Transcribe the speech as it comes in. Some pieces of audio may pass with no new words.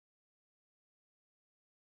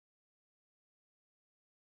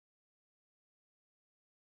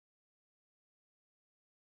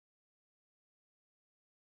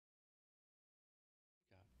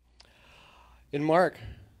In Mark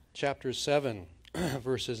chapter 7,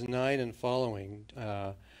 verses 9 and following,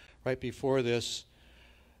 right before this,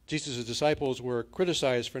 Jesus' disciples were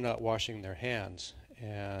criticized for not washing their hands,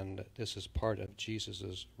 and this is part of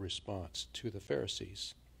Jesus' response to the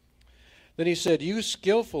Pharisees. Then he said, "You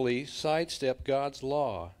skillfully sidestep God's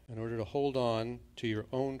law in order to hold on to your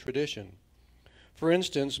own tradition. For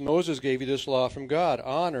instance, Moses gave you this law from God: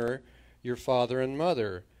 honor your father and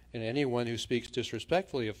mother, and anyone who speaks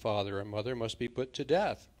disrespectfully of father or mother must be put to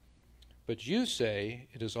death. But you say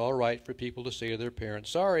it is all right for people to say to their parents,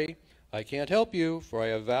 'Sorry, I can't help you, for I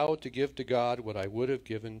have vowed to give to God what I would have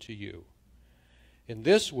given to you.' In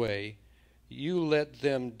this way, you let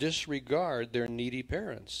them disregard their needy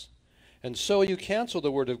parents. And so you cancel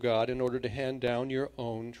the word of God in order to hand down your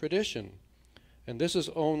own tradition. And this is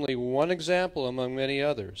only one example among many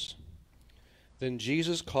others." Then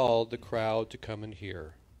Jesus called the crowd to come and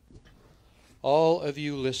hear. "All of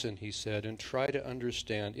you listen," he said, "and try to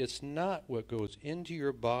understand. It's not what goes into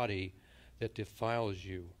your body that defiles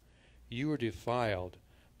you. You are defiled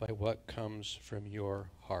by what comes from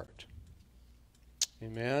your heart."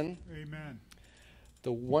 Amen? Amen.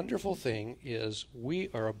 The wonderful thing is we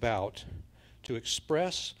are about to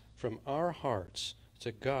express from our hearts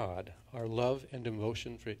to God our love and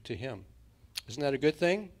devotion to Him. Isn't that a good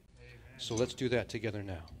thing? Amen. So let's do that together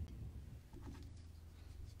now.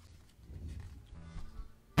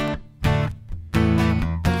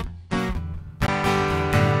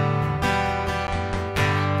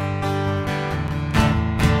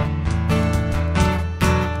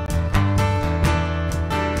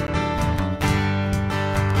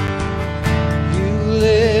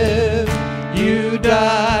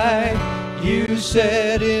 You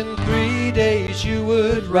said in 3 days you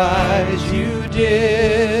would rise. You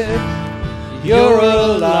did. You're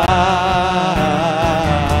alive.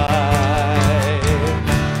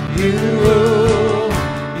 You rule.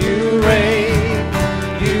 You reign.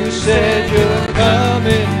 You said you're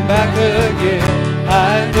coming back again.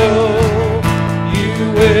 I know you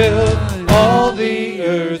will. All the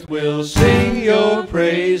earth will sing your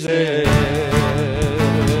praises.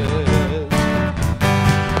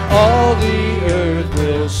 All the earth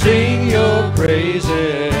will sing your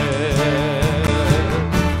praises.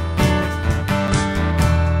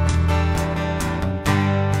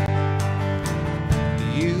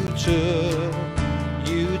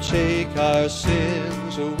 You take our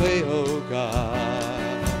sins away, oh God.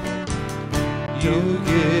 You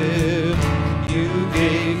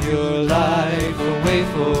gave your life away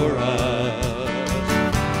for us.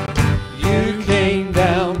 You came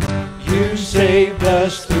down, you saved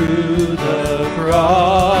us through the cross.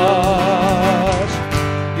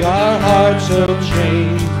 Your heart's so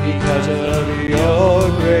changed because of your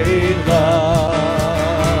great love.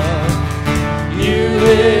 You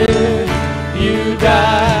lived, you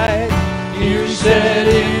died, you said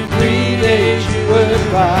in 3 days you would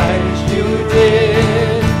rise. You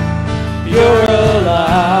did, you're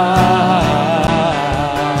alive.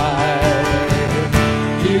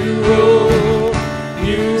 You rule,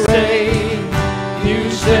 you reign, you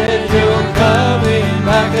said you're coming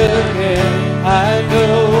back again. I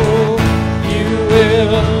know you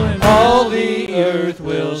will, and all the earth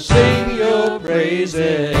will sing your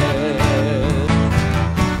praises.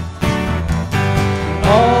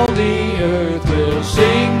 All the earth will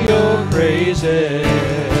sing your praises.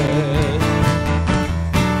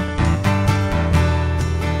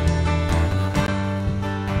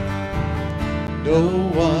 No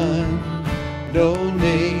one, no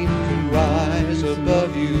name can rise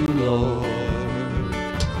above you, Lord.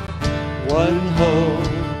 One hope,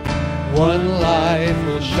 one life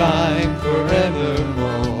will shine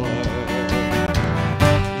forevermore.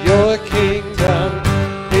 Your kingdom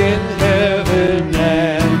in heaven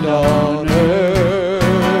and on earth.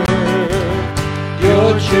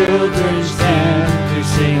 Your children stand to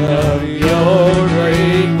sing of your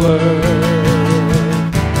great word.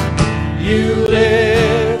 You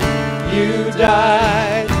lived, you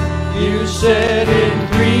died, you said in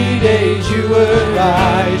 3 days you would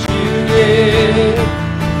rise. You did,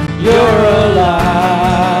 you're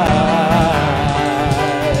alive.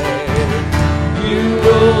 You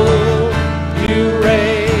rule, you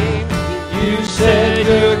reign, you said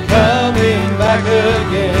you're coming back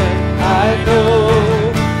again. I know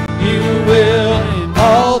you will, and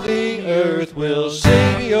all the earth will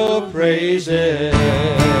sing your praises.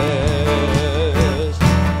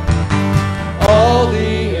 All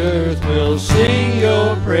the earth will sing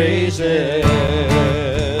your praises.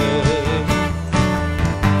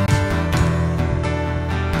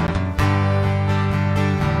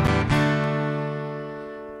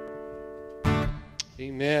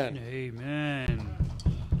 Amen. Amen.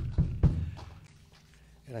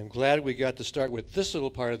 And I'm glad we got to start with this little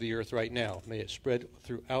part of the earth right now. May it spread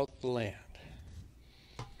throughout the land.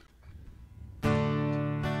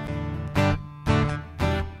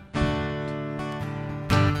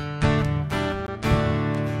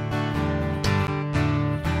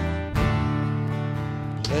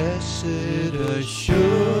 Blessed assurance,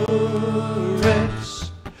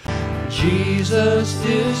 Jesus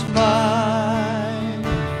is mine.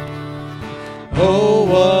 Oh,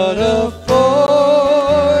 what a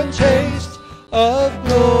foretaste of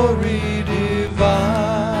glory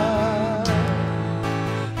divine,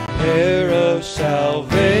 heir of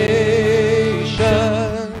salvation,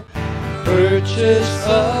 purchased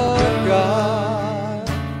of God,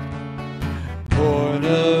 born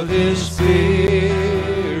of His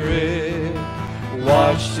Spirit,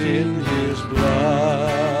 washed in His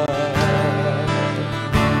blood.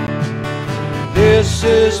 This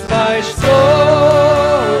is my story,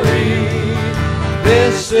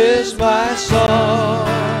 this is my song,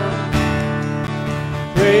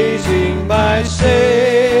 praising my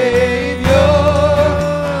Savior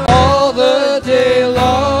all the day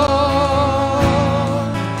long.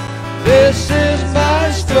 This is my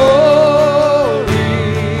story,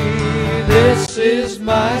 this is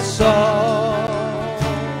my song,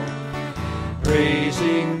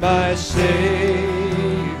 praising my Savior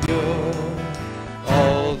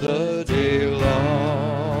all the day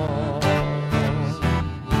long.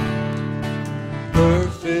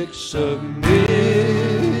 Perfect submission,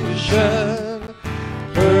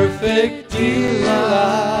 perfect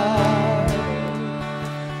delight,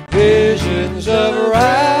 visions of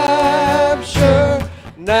rapture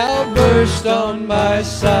now burst on my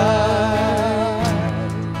sight,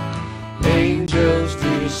 angels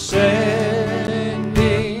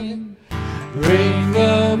descending, rain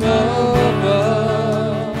from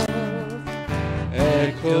above,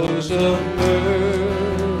 echoes of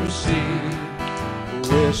mercy,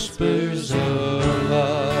 whispers of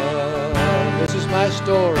love. This is my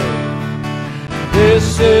story,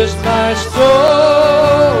 this is my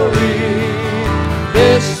story,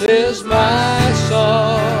 this is my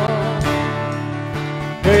song,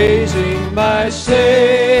 praising my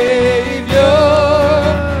Savior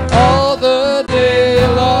all the day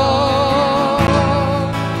long.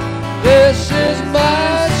 This is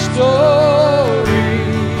my story,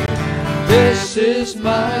 this is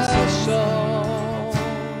my song,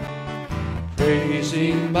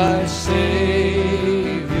 praising my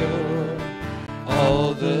Savior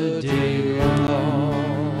all the day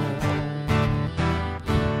long.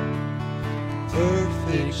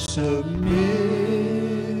 Perfect submission,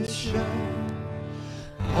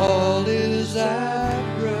 all is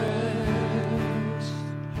at rest.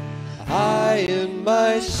 I in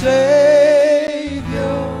my Savior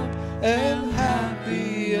am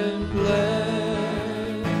happy and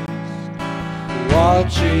blessed,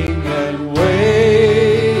 watching and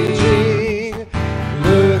waiting,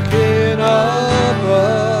 looking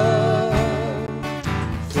above,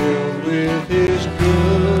 filled with His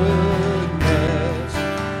goodness,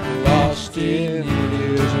 lost in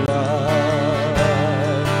His love.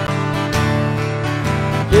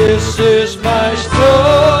 This is my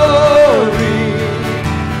story,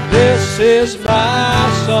 this is my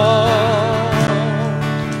song,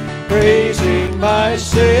 praising my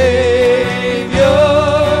Savior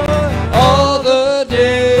all the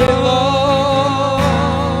day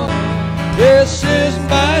long. This is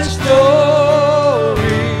my story,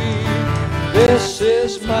 this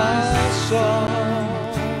is my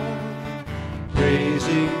song,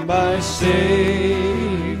 praising my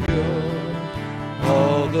Savior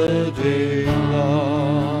all the day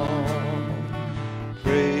long,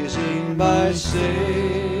 praising my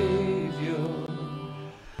Savior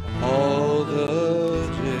all the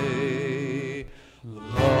day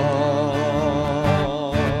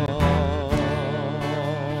long.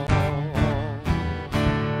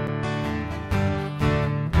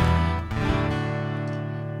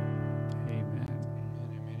 Amen.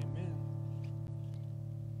 Amen, amen.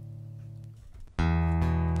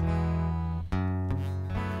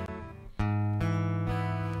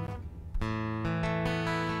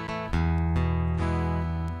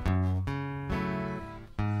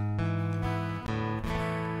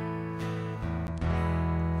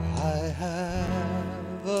 I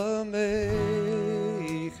have a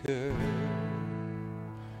maker,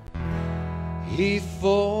 He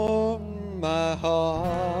formed my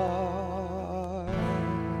heart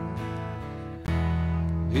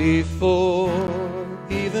before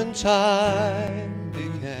even time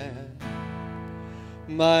began.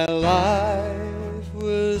 My life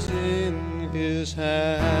was in His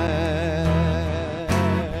hand.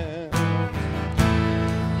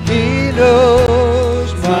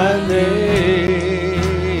 knows my name.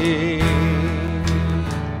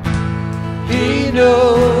 He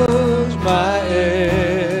knows my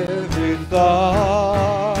every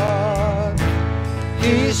thought.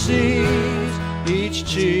 He sees each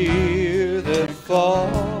tear that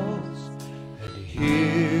falls, and He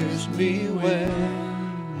hears me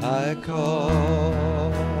when I call.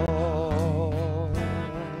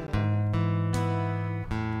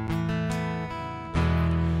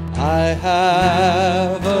 I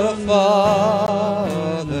have a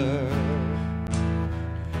Father,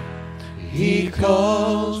 He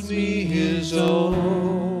calls me His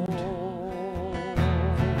own.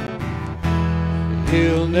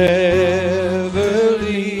 He'll never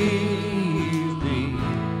leave me,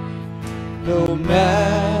 no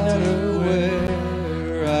matter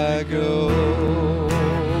where I go.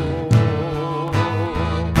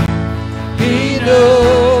 He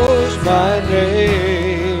knows my name.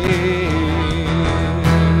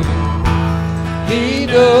 He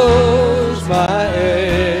knows my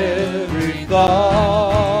every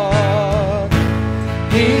thought.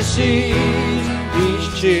 He sees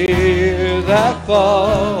each tear that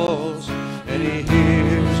falls, and He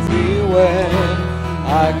hears me when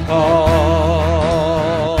I call.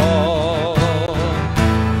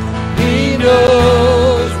 He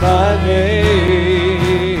knows my name.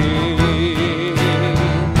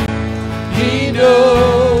 He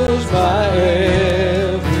knows my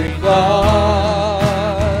every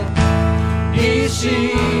thought. He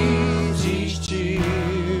sees each tear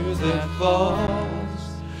that falls,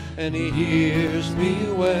 and He hears me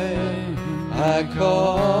when I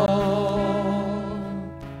call.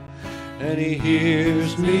 And He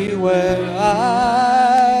hears me when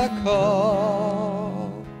I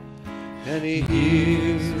call. And He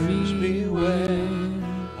hears me when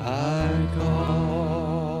I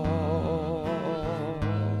call.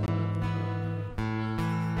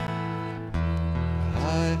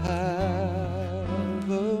 I have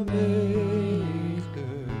a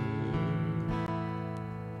Maker.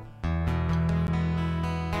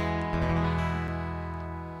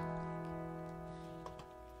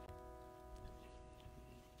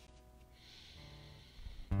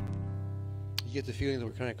 You get the feeling that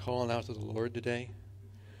we're kind of calling out to the Lord today.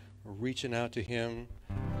 We're reaching out to Him,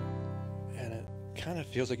 and it kind of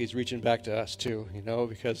feels like He's reaching back to us too, you know,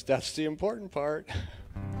 because that's the important part.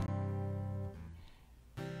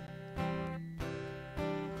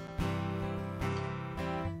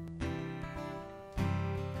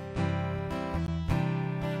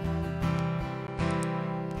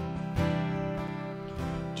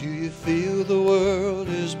 Do you feel the world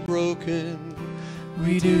is broken?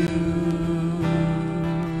 We do.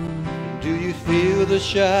 Do you feel the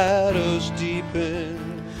shadows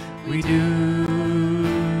deepen? We do.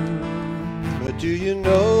 But do you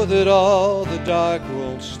know that all the dark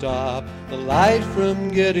won't stop the light from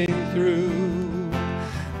getting through?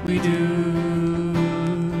 We do.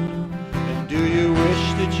 And do you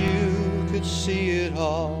wish that you could see it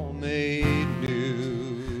all made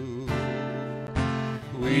new?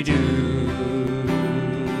 We do.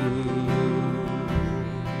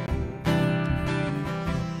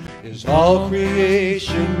 Is all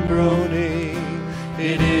creation groaning?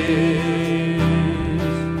 It is.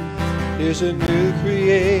 Is a new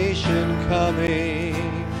creation coming?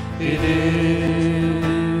 It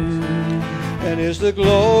is. And is the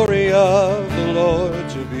glory of the Lord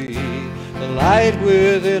to be the light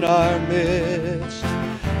within our midst?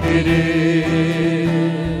 It is.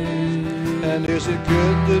 And is it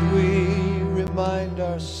good that we remind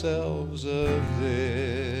ourselves of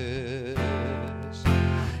this?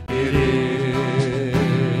 It is.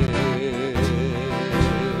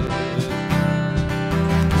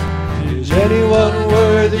 Is anyone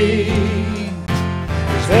worthy?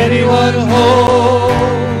 Is anyone whole?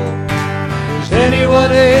 Is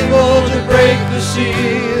anyone able to break the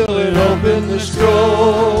seal and open the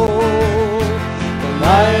scroll? The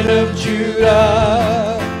Lion of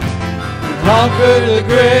Judah, who conquered the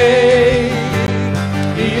grave.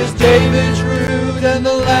 He is David's root and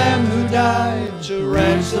the Lamb who died to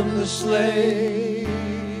ransom the slave.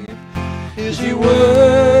 Is He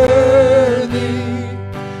worthy?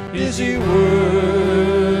 Is He worthy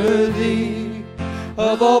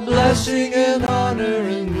of all blessing and honor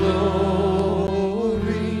and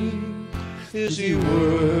glory? Is He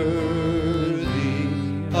worthy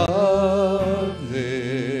of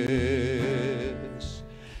this?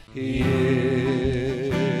 He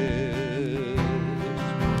is.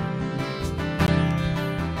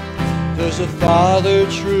 Does the Father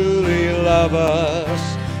truly love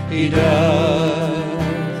us? He does.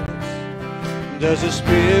 Does the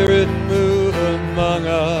Spirit move among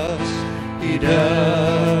us?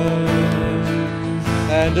 does.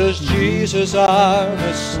 And does Jesus our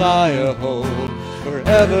Messiah hold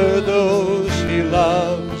forever those he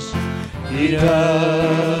loves? He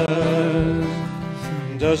does.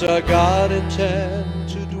 Does our God intend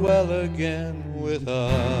to dwell again with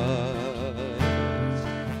us?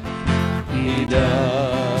 He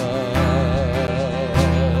does.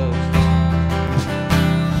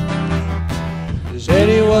 Is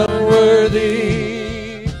anyone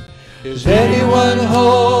worthy? Is anyone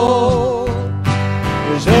whole?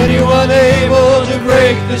 Is anyone able to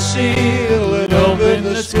break the seal and open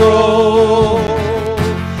the scroll?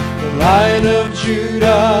 The Lion of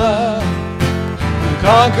Judah, who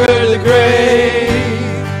conquered the grave.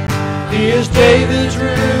 He is David's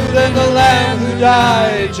root and the Lamb who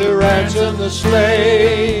died to ransom the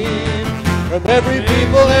slave. From every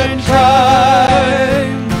people and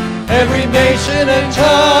tribe, every nation and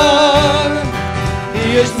tongue,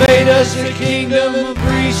 he has made us a kingdom and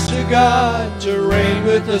priests to God, to reign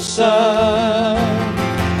with the Son.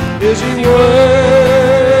 Is he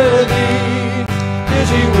worthy? Is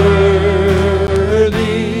he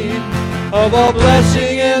worthy of all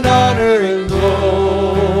blessing and honor and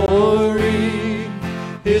glory?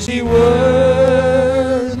 Is he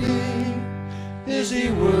worthy? Is he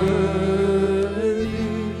worthy?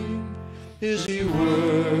 Is he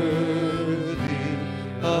worthy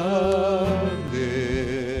of this?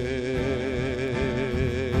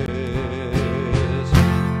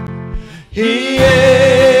 He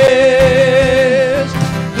is.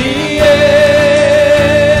 He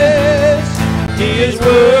is. He is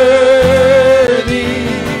worthy.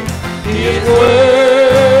 He is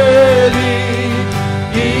worthy.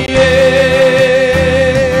 He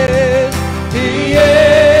is. He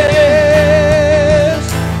is.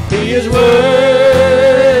 He is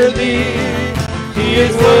worthy. He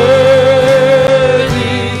is worthy.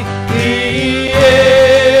 He is.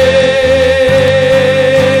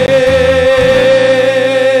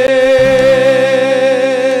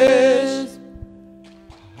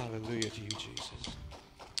 Hallelujah to you, Jesus.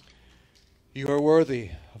 You are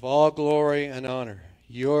worthy of all glory and honor.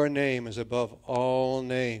 Your name is above all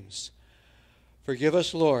names. Forgive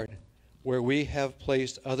us, Lord, where we have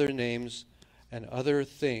placed other names and other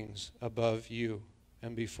things above you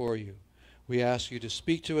and before you. We ask you to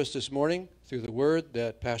speak to us this morning through the word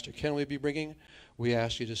that Pastor Ken will be bringing. We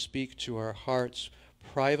ask you to speak to our hearts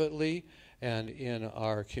privately and in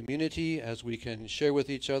our community as we can share with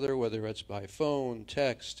each other, whether it's by phone,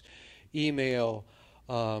 text, email,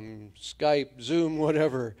 Skype, Zoom,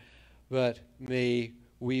 whatever. But may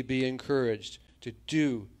we be encouraged to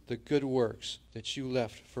do the good works that you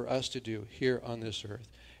left for us to do here on this earth.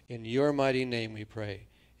 In your mighty name we pray.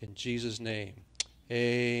 In Jesus' name,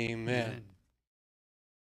 amen.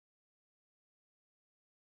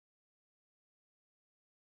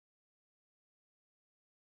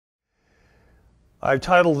 I've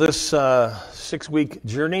titled this 6-week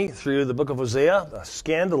journey through the book of Hosea, A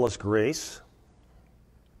Scandalous Grace.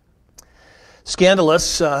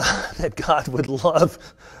 Scandalous, that God would love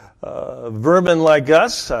vermin like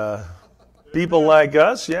us, people like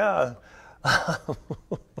us, yeah.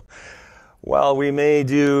 While we may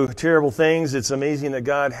do terrible things, it's amazing that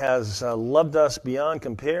God has loved us beyond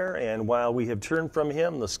compare, and while we have turned from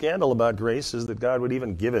Him, the scandal about grace is that God would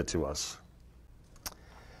even give it to us.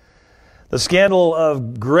 The scandal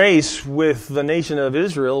of grace with the nation of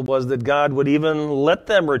Israel was that God would even let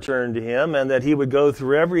them return to Him and that He would go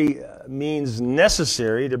through every means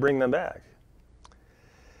necessary to bring them back.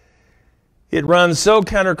 It runs so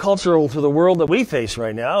countercultural to the world that we face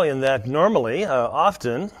right now in that normally,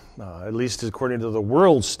 often, at least according to the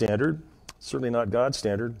world's standard, certainly not God's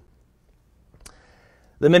standard,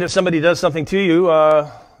 the minute somebody does something to you,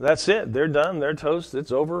 that's it. They're done. They're toast.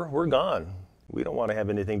 It's over. We're gone. We don't want to have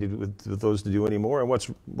anything to do with those to do anymore. And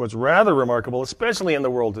what's rather remarkable, especially in the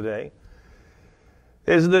world today,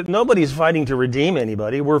 is that nobody's fighting to redeem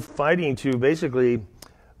anybody. We're fighting to basically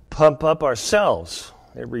pump up ourselves.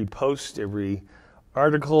 Every post, every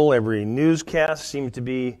article, every newscast seems to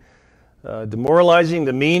be demoralizing,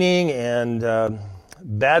 demeaning, and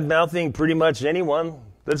bad-mouthing pretty much anyone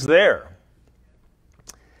that's there.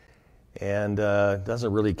 And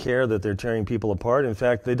doesn't really care that they're tearing people apart. In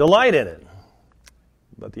fact, they delight in it.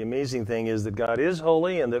 But the amazing thing is that God is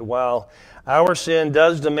holy, and that while our sin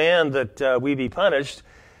does demand that we be punished,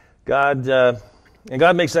 God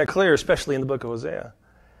makes that clear, especially in the book of Hosea,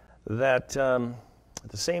 that at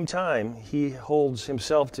the same time, He holds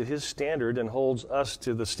Himself to His standard and holds us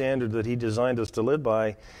to the standard that He designed us to live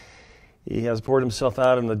by. He has poured Himself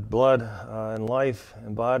out in the blood and life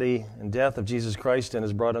and body and death of Jesus Christ and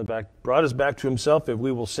has brought us back to Himself if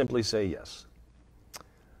we will simply say yes.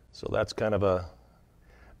 So that's kind of a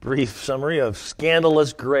brief summary of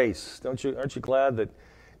scandalous grace. Aren't you glad that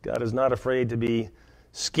God is not afraid to be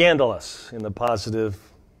scandalous in the positive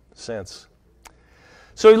sense?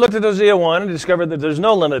 So we looked at Hosea 1 and discovered that there's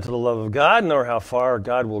no limit to the love of God, nor how far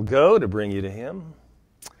God will go to bring you to Him.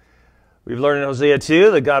 We've learned in Hosea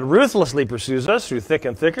 2 that God ruthlessly pursues us through thick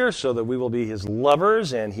and thicker so that we will be His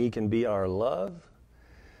lovers and He can be our love.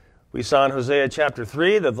 We saw in Hosea chapter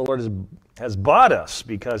 3 that the Lord has bought us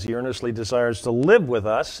because He earnestly desires to live with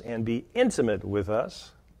us and be intimate with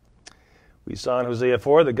us. We saw in Hosea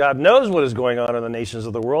 4 that God knows what is going on in the nations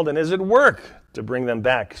of the world and is at work to bring them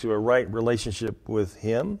back to a right relationship with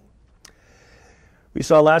Him. We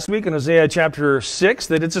saw last week in Hosea chapter 6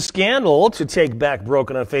 that it's a scandal to take back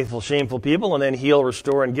broken, unfaithful, shameful people and then heal,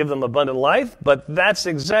 restore, and give them abundant life. But that's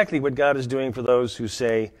exactly what God is doing for those who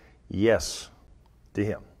say yes to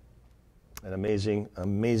Him. An amazing,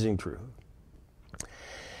 amazing truth.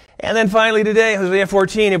 And then finally today, Hosea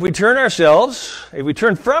 14, if we turn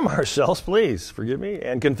from ourselves, please, forgive me,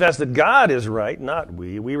 and confess that God is right, not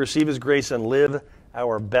we receive His grace and live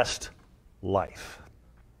our best life.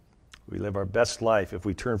 We live our best life if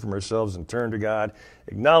we turn from ourselves and turn to God,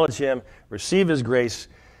 acknowledge Him, receive His grace,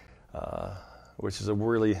 which is a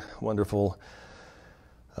really wonderful,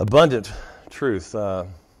 abundant truth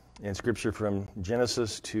in Scripture from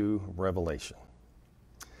Genesis to Revelation.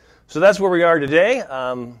 So that's where we are today.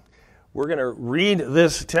 We're going to read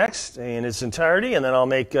this text in its entirety, and then I'll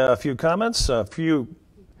make a few comments, a few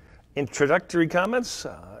introductory comments,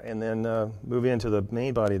 and then move into the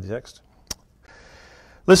main body of the text.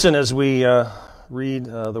 Listen as we read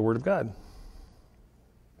the Word of God.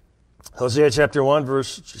 Hosea chapter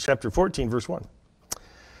 14, verse 1.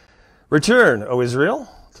 Return, O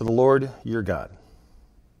Israel, to the Lord your God.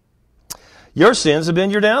 Your sins have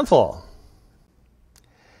been your downfall.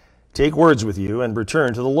 Take words with you and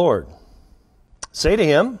return to the Lord. Say to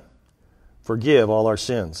Him, forgive all our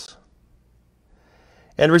sins,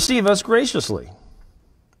 and receive us graciously,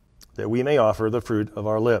 that we may offer the fruit of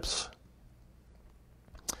our lips.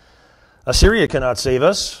 Assyria cannot save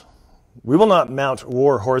us. We will not mount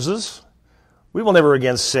war horses. We will never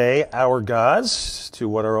again say, our gods, to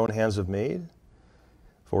what our own hands have made.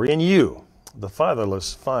 For in you the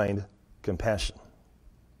fatherless find compassion.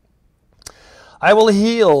 I will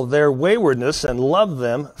heal their waywardness and love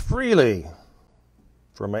them freely.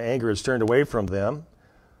 For my anger is turned away from them.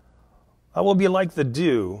 I will be like the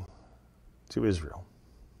dew to Israel.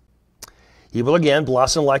 He will again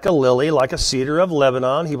blossom like a lily, like a cedar of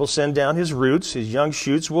Lebanon. He will send down his roots. His young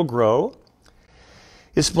shoots will grow.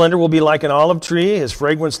 His splendor will be like an olive tree, his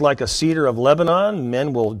fragrance like a cedar of Lebanon.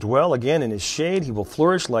 Men will dwell again in his shade. He will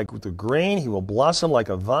flourish like the grain. He will blossom like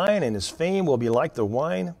a vine, and his fame will be like the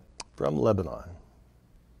wine from Lebanon.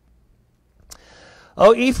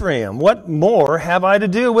 O Ephraim, what more have I to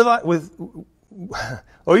do with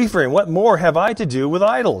O Ephraim, what more have I to do with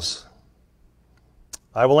idols?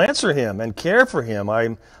 I will answer him and care for him.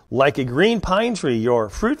 I'm like a green pine tree. Your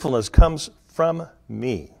fruitfulness comes from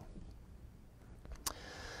me.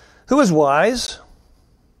 Who is wise?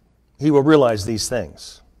 He will realize these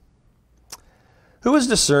things. Who is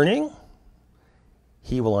discerning?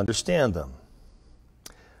 He will understand them.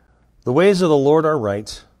 The ways of the Lord are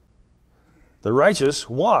right. The righteous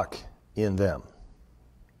walk in them,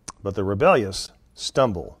 but the rebellious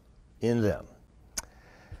stumble in them.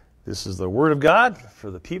 This is the word of God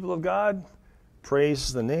for the people of God.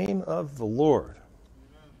 Praise the name of the Lord.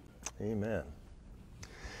 Amen.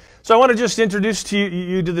 So I want to just introduce to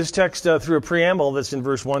you to this text through a preamble that's in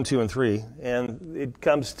verse 1, 2, and 3. And it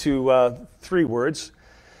comes to three words,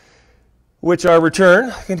 which are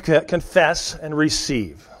return, confess, and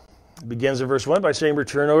receive. It begins in verse 1 by saying,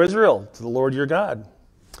 return, O Israel, to the Lord your God.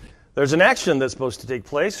 There's an action that's supposed to take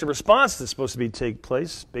place, a response that's supposed to take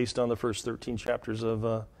place based on the first 13 chapters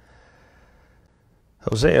of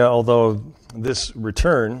Hosea, although this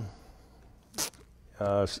return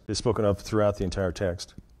is spoken of throughout the entire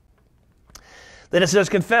text. Then it says,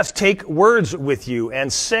 confess, take words with you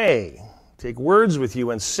and say. Take words with you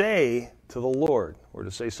and say to the Lord, or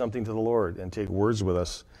to say something to the Lord and take words with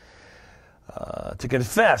us. To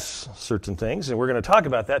confess certain things, and we're going to talk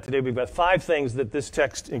about that today. We've got 5 things that this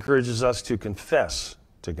text encourages us to confess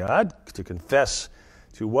to God, to confess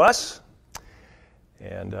to us,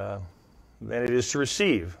 and then it is to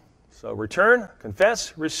receive. So return,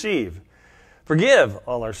 confess, receive. Forgive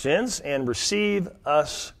all our sins, and receive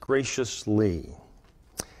us graciously.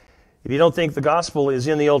 If you don't think the gospel is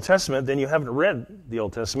in the Old Testament, then you haven't read the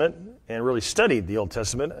Old Testament and really studied the Old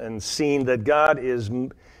Testament and seen that God is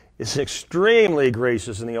extremely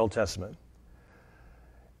gracious in the Old Testament.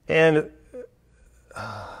 And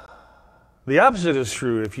The opposite is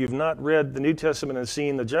true. If you've not read the New Testament and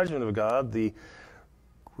seen the judgment of God, the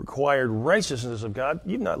required righteousness of God,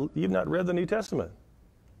 you've not read the New Testament.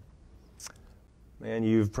 And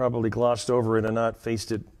you've probably glossed over it and not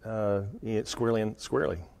faced it squarely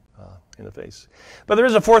in the face. But there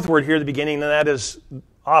is a fourth word here at the beginning, and that is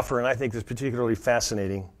offer, and I think this is particularly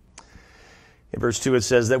fascinating. In verse 2 it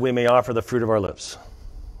says that we may offer the fruit of our lips.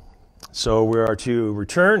 So we are to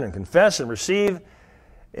return and confess and receive,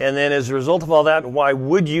 and then as a result of all that, why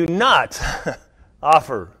would you not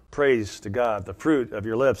offer praise to God, the fruit of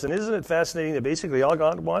your lips? And isn't it fascinating that basically all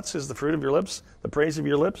God wants is the fruit of your lips, the praise of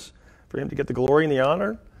your lips, for him to get the glory and the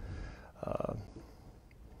honor?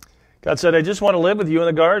 God said, I just want to live with you in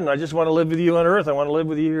the garden. I just want to live with you on earth. I want to live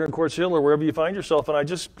with you here in Quartz Hill or wherever you find yourself, and I'd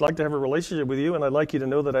just like to have a relationship with you, and I'd like you to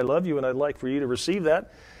know that I love you, and I'd like for you to receive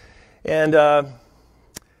that. And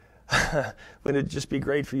wouldn't it just be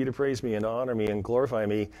great for you to praise me and honor me and glorify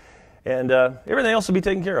me, and everything else will be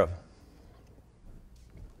taken care of.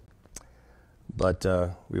 But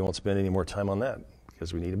we won't spend any more time on that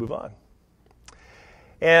because we need to move on.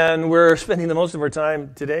 And we're spending the most of our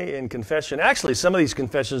time today in confession. Actually, some of these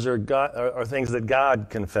confessions are things that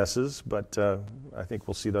God confesses, but I think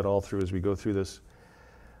we'll see that all through as we go through this.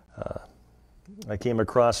 I came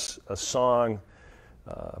across a song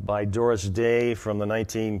by Doris Day from the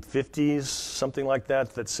 1950s, something like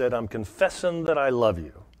that, that said, I'm confessing that I love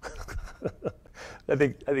you.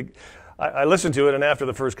 I listened to it, and after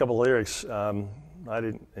the first couple of lyrics, I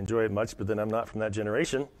didn't enjoy it much, but then I'm not from that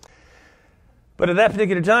generation. But at that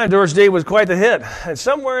particular time, Doris Day was quite the hit. And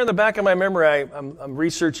somewhere in the back of my memory, I'm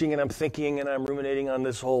researching and I'm thinking and I'm ruminating on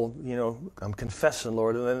this whole, I'm confessing,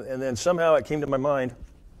 Lord. And then somehow it came to my mind,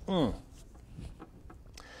 I'm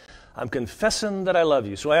confessing that I love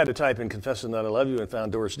you. So I had to type in confessing that I love you and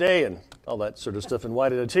found Doris Day and all that sort of stuff. And why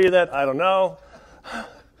did I tell you that? I don't know.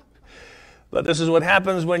 But this is what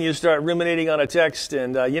happens when you start ruminating on a text.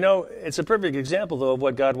 And, it's a perfect example, though, of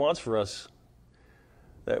what God wants for us.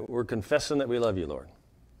 That we're confessing that we love you, Lord.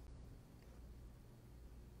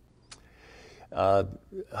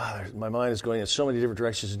 My mind is going in so many different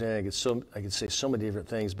directions today. I could say so many different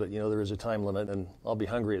things, but there is a time limit, and I'll be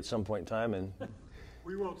hungry at some point in time, and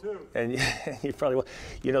we will too. And you probably will.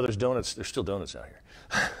 There's donuts. There's still donuts out here.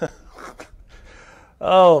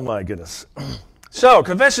 Oh my goodness. So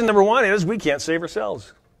confession number one is we can't save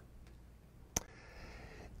ourselves.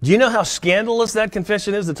 Do you know how scandalous that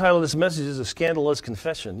confession is? The title of this message is A Scandalous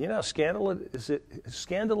Confession. You know how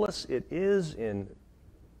scandalous it is in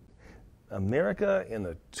America in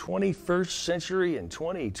the 21st century in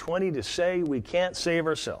 2020 to say we can't save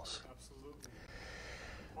ourselves. Absolutely.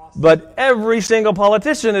 Awesome. But every single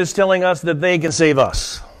politician is telling us that they can save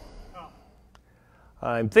us. Oh.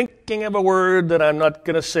 I'm thinking of a word that I'm not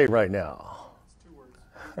going to say right now. It's 2 words.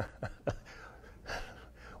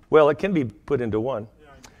 Well, it can be put into one.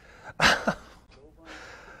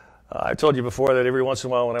 I've told you before that every once in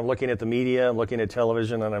a while when I'm looking at the media, I'm looking at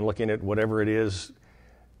television, and I'm looking at whatever it is,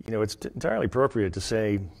 it's entirely appropriate to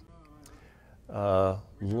say,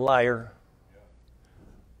 liar,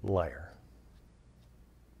 liar.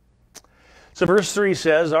 So verse 3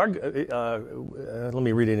 says, let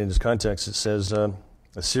me read it in its context. It says,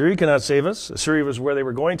 Assyria cannot save us. Assyria was where they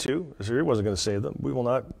were going to. Assyria wasn't going to save them. We will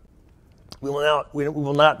not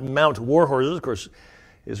mount war horses. Of course,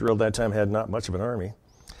 Israel at that time had not much of an army.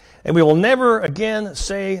 And we will never again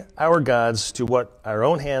say our gods to what our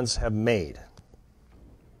own hands have made.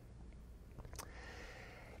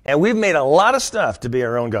 And we've made a lot of stuff to be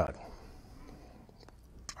our own God.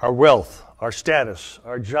 Our wealth, our status,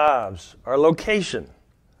 our jobs, our location.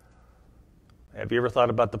 Have you ever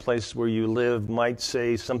thought about the place where you live might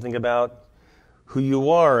say something about who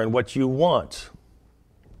you are and what you want?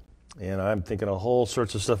 And I'm thinking of whole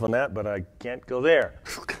sorts of stuff on that, but I can't go there,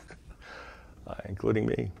 including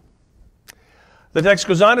me. The text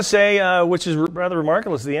goes on to say, which is rather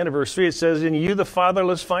remarkable, at the end of verse 3, it says, in you the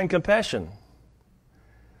fatherless find compassion.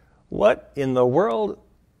 What in the world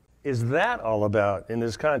is that all about in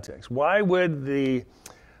this context? Why would the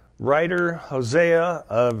writer Hosea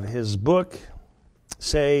of his book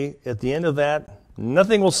say at the end of that,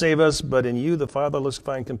 nothing will save us, but in you the fatherless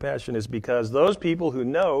find compassion? Is because those people who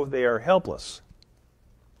know they are helpless,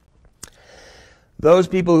 those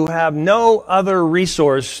people who have no other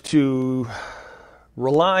resource to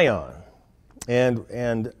rely on,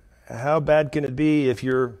 and how bad can it be if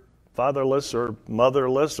you're fatherless or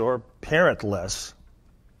motherless or parentless,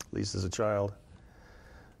 at least as a child?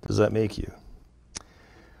 Does that make you?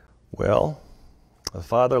 Well, a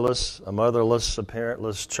fatherless, a motherless, a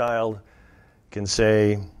parentless child can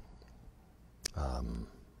say,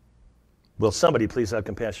 will somebody please have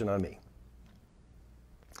compassion on me?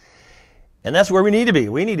 And that's where we need to be.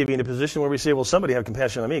 We need to be in a position where we say, well, somebody have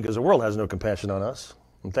compassion on me, because the world has no compassion on us.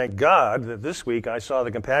 And thank God that this week I saw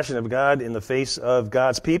the compassion of God in the face of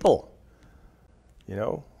God's people. You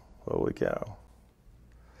know, holy cow.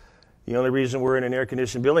 The only reason we're in an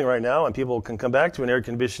air-conditioned building right now and people can come back to an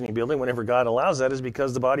air-conditioning building whenever God allows that is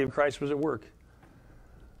because the body of Christ was at work.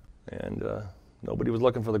 And nobody was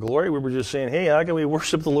looking for the glory. We were just saying, hey, how can we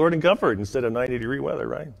worship the Lord in comfort instead of 90-degree weather,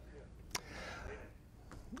 right?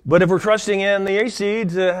 But if we're trusting in the AC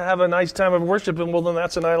to have a nice time of worship, well, then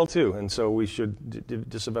that's an idol too. And so we should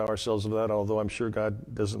disavow ourselves of that, although I'm sure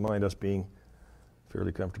God doesn't mind us being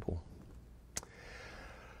fairly comfortable.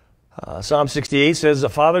 Psalm 68 says, "A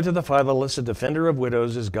father to the fatherless, a defender of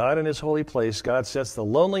widows, is God in his holy place. God sets the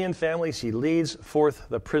lonely in families. He leads forth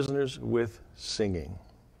the prisoners with singing."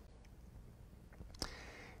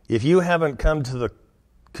 If you haven't come to the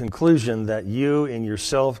conclusion that you in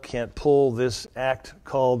yourself can't pull this act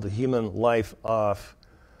called the human life off,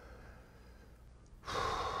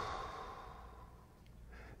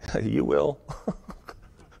 you will.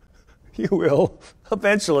 You will,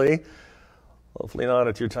 eventually. Hopefully not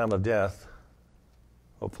at your time of death.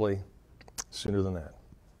 Hopefully sooner than that.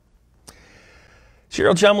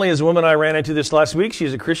 Cheryl Chumley is a woman I ran into this last week.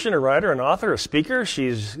 She's a Christian, a writer, an author, a speaker.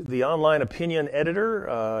 She's the online opinion editor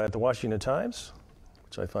at the Washington Times,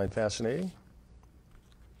 which I find fascinating.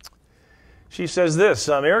 She says this: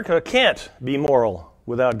 America can't be moral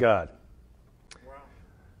without God. Wow.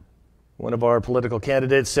 One of our political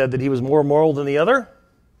candidates said that he was more moral than the other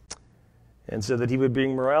and said that he would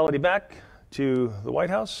bring morality back to the White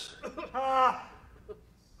House.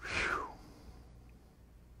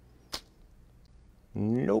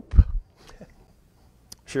 Nope.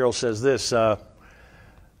 Cheryl says this: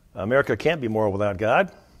 America can't be moral without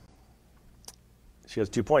God. She has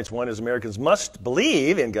 2 points. One is Americans must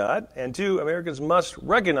believe in God, and two, Americans must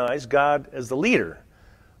recognize God as the leader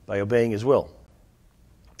by obeying his will.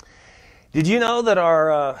 Did you know that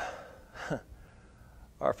our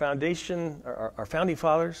founding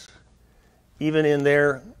fathers, even in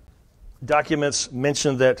their documents,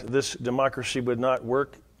 mentioned that this democracy would not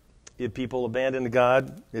work if people abandoned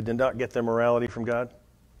God, they did not get their morality from God?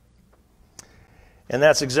 And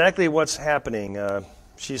that's exactly what's happening.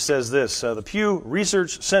 She says this: the Pew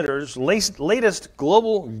Research Center's latest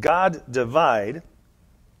global God divide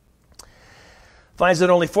finds that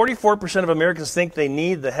only 44% of Americans think they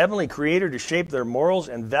need the heavenly creator to shape their morals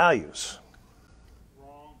and values.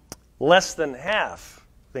 Wrong. Less than half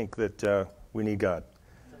think that we need God.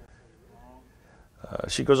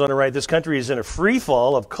 She goes on to write, this country is in a free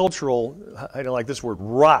fall of cultural, I don't like this word,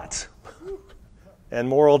 rot and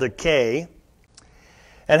moral decay.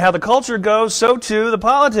 And how the culture goes, so too the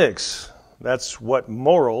politics. That's what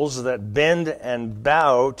morals that bend and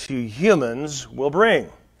bow to humans will bring.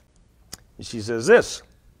 She says this: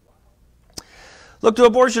 look to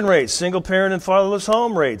abortion rates, single-parent and fatherless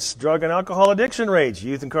home rates, drug and alcohol addiction rates,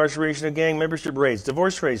 youth incarceration and gang membership rates,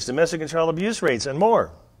 divorce rates, domestic and child abuse rates, and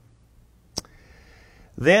more.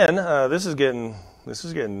 Then, this is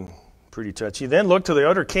getting pretty touchy. Then look to the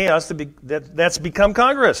utter chaos that's become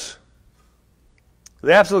Congress.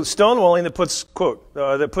 The absolute stonewalling that puts, quote,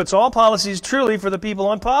 that puts all policies truly for the people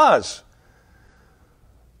on pause.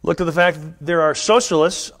 Look to the fact that there are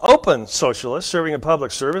socialists, open socialists, serving a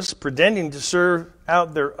public service, pretending to serve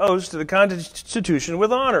out their oaths to the Constitution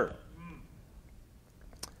with honor.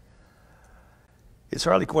 It's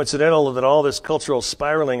hardly coincidental that all this cultural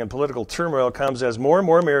spiraling and political turmoil comes as more and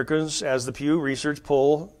more Americans, as the Pew Research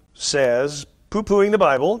poll says, poo-pooing the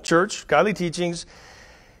Bible, church, godly teachings,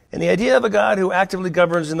 and the idea of a God who actively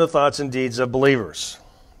governs in the thoughts and deeds of believers.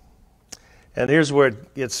 And here's where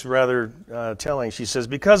it's rather telling. She says,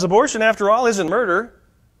 because abortion, after all, isn't murder,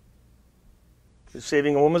 it's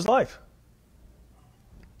saving a woman's life.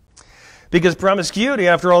 Because promiscuity,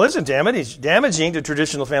 after all, isn't damaging to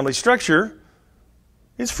traditional family structure,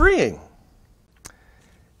 it's freeing.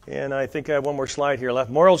 And I think I have one more slide here left.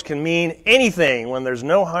 Morals can mean anything when there's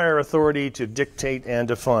no higher authority to dictate and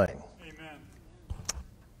define. Amen.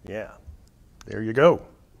 Yeah, there you go.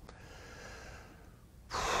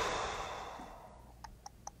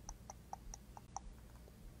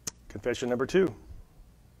 Confession number 2.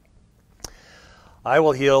 I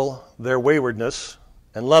will heal their waywardness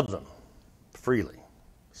and love them freely.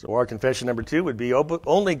 So our confession number 2 would be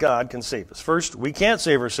only God can save us. First, we can't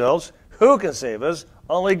save ourselves. Who can save us?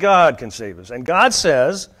 Only God can save us. And God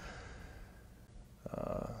says,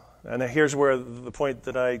 and here's where the point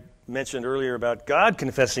that I mentioned earlier about God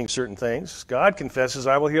confessing certain things. God confesses,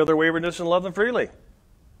 I will heal their waywardness and love them freely.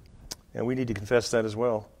 And we need to confess that as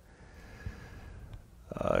well.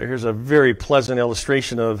 Here's a very pleasant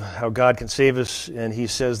illustration of how God can save us, and he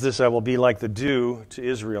says, "This I will be like the dew to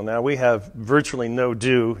Israel." Now, we have virtually no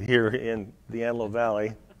dew here in the Antelope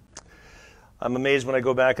Valley. I'm amazed when I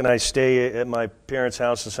go back and I stay at my parents'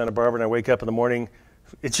 house in Santa Barbara, and I wake up in the morning,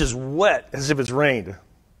 it's just wet as if it's rained. It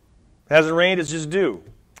hasn't rained, it's just dew.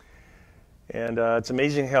 And it's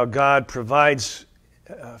amazing how God provides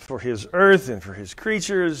for his earth and for his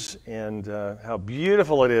creatures, and how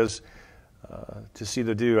beautiful it is to see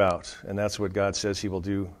the dew out. And that's what God says he will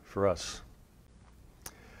do for us.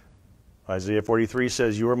 Isaiah 43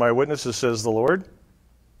 says, "You are my witnesses, says the Lord,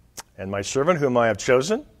 and my servant whom I have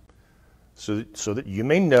chosen, so that you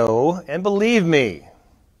may know and believe me,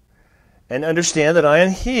 and understand that I am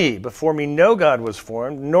he. Before me no God was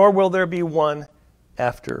formed, nor will there be one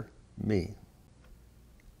after me."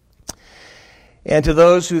 And to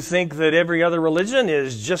those who think that every other religion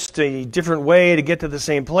is just a different way to get to the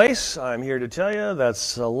same place, I'm here to tell you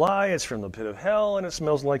that's a lie. It's from the pit of hell, and it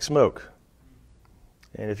smells like smoke.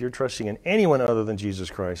 And if you're trusting in anyone other than Jesus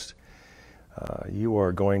Christ, you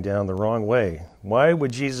are going down the wrong way. Why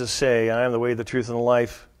would Jesus say, "I am the way, the truth, and the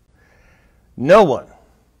life"? No one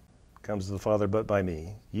comes to the Father but by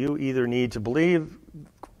me. You either need to believe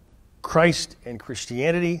Christ and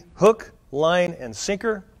Christianity, hook, line, and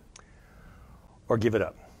sinker, or give it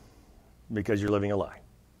up because you're living a lie.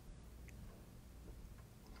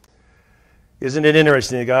 Isn't it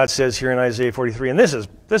interesting that God says here in Isaiah 43, and this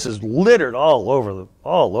is littered all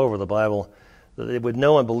over the Bible, that they would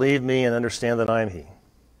know and believe me and understand that I am he.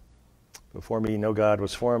 Before me no God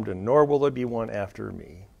was formed, and nor will there be one after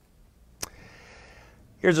me.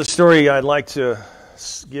 Here's a story I'd like to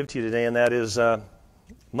give to you today, and that is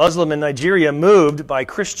Muslim in Nigeria, moved by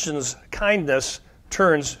Christians' kindness,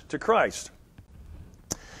 turns to Christ.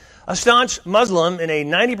 A staunch Muslim in a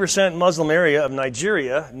 90% Muslim area of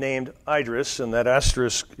Nigeria named Idris, and that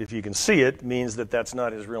asterisk, if you can see it, means that that's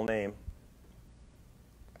not his real name,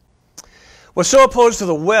 was so opposed to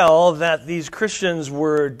the well that these Christians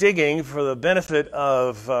were digging for the benefit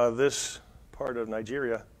of this part of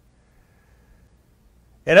Nigeria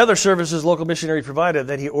and other services local missionary provided,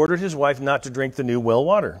 that he ordered his wife not to drink the new well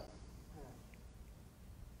water.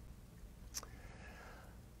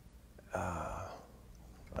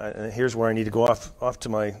 And here's where I need to go off to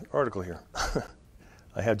my article here.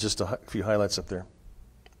 I have just a few highlights up there.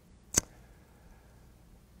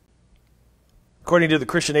 According to the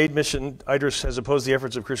Christian Aid Mission, Idris has opposed the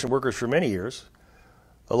efforts of Christian workers for many years.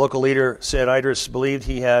 A local leader said Idris believed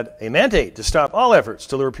he had a mandate to stop all efforts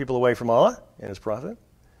to lure people away from Allah and his prophet.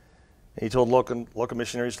 And he told local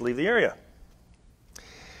missionaries to leave the area.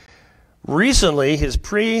 Recently, his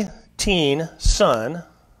pre-teen son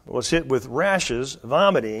was hit with rashes,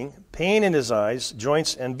 vomiting, pain in his eyes,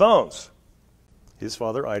 joints, and bones. His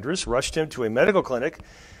father, Idris, rushed him to a medical clinic,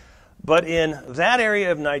 but in that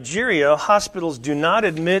area of Nigeria, hospitals do not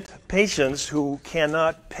admit patients who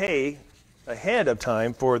cannot pay ahead of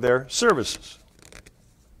time for their services.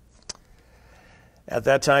 At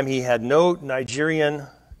that time, he had no Nigerian,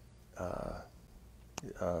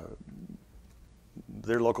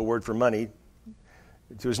 their local word for money,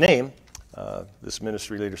 to his name. This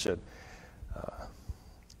ministry leader said,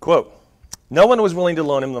 quote, "No one was willing to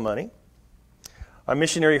loan him the money. Our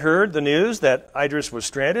missionary heard the news that Idris was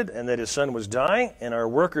stranded and that his son was dying, and our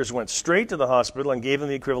workers went straight to the hospital and gave him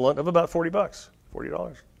the equivalent of about $40.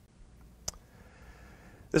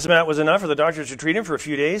 This amount was enough for the doctors to treat him for a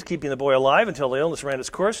few days, keeping the boy alive until the illness ran its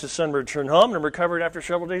course. His son returned home and recovered after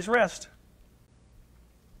several days' rest.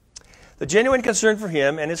 The genuine concern for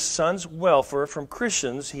him and his son's welfare from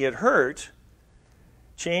Christians he had hurt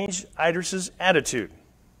changed Idris's attitude.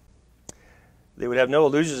 They would have no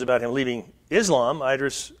illusions about him leaving Islam,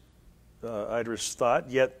 Idris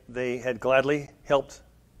thought, yet they had gladly helped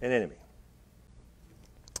an enemy."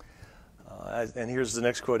 And here's the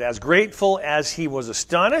next quote. "As grateful as he was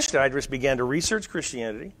astonished, Idris began to research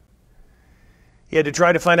Christianity. He had to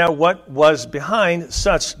try to find out what was behind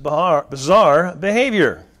such bizarre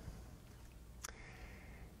behavior.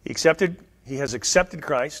 He has accepted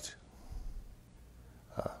Christ,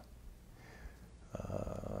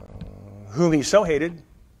 whom he so hated,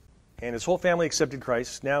 and his whole family accepted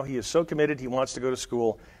Christ. Now he is so committed he wants to go to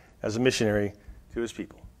school as a missionary to his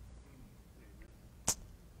people."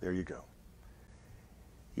 There you go.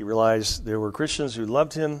 He realized there were Christians who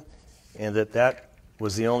loved him and that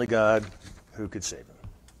was the only God who could save him.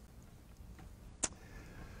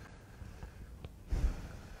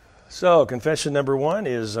 So, confession number 1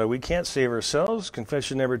 is we can't save ourselves.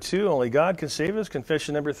 Confession number 2, only God can save us.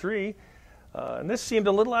 Confession number 3, and this seemed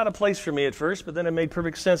a little out of place for me at first, but then it made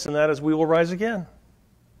perfect sense, and that is we will rise again.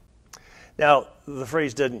 Now, the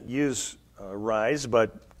phrase doesn't use rise,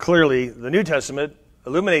 but clearly the New Testament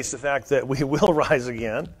illuminates the fact that we will rise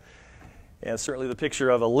again. And certainly the picture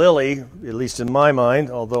of a lily, at least in my mind,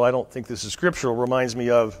 although I don't think this is scriptural, reminds me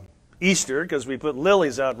of Easter, because we put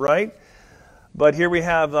lilies out, right? But here we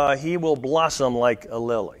have, he will blossom like a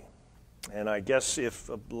lily. And I guess if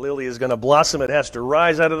a lily is going to blossom, it has to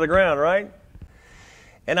rise out of the ground, right?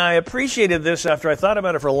 And I appreciated this after I thought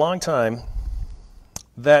about it for a long time,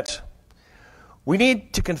 that we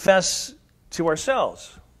need to confess to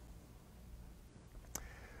ourselves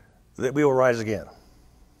that we will rise again.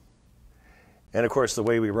 And, of course, the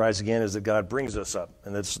way we rise again is that God brings us up.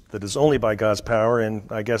 And that is only by God's power. And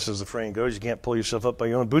I guess as the frame goes, you can't pull yourself up by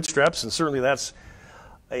your own bootstraps. And certainly that's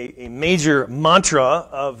a major mantra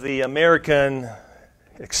of the American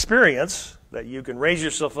experience, that you can raise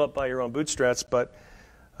yourself up by your own bootstraps. But,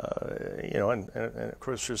 and of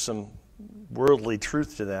course there's some worldly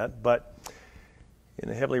truth to that. But in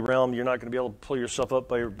the heavenly realm, you're not going to be able to pull yourself up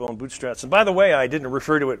by your own bootstraps. And by the way, I didn't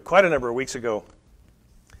refer to it quite a number of weeks ago.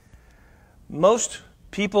 Most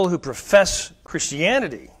people who profess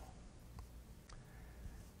Christianity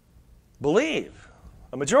believe,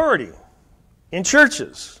 a majority in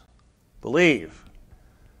churches believe,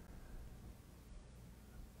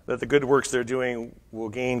 that the good works they're doing will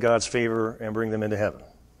gain God's favor and bring them into heaven.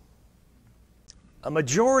 A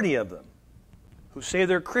majority of them who say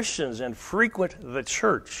they're Christians and frequent the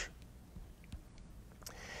church.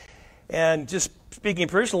 And just speaking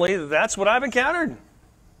personally, that's what I've encountered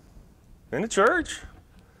in the church.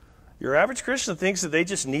 Your average Christian thinks that they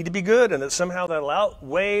just need to be good and that somehow that'll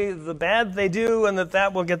outweigh the bad they do and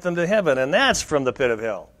that will get them to heaven. And that's from the pit of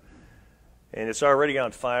hell. And it's already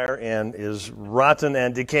on fire and is rotten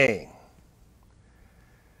and decaying.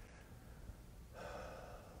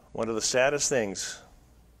 One of the saddest things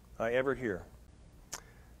I ever hear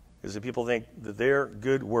is that people think that their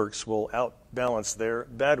good works will outbalance their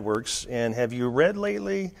bad works. And have you read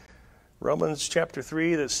lately Romans chapter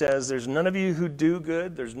 3 that says, there's none of you who do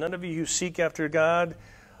good, there's none of you who seek after God.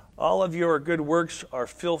 All of your good works are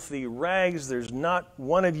filthy rags, there's not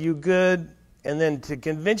one of you good. And then to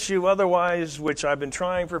convince you otherwise, which I've been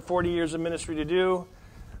trying for 40 years of ministry to do,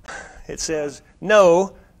 it says,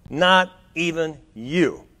 no, not even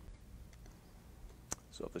you.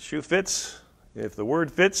 So if the shoe fits, if the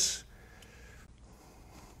word fits,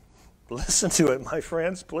 listen to it, my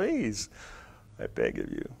friends, please. I beg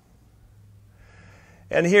of you.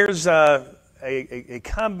 And here's a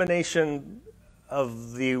combination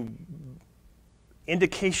of the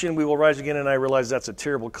indication we will rise again, and I realize that's a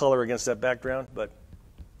terrible color against that background, but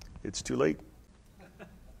it's too late.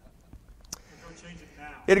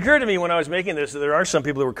 It occurred to me when I was making this that there are some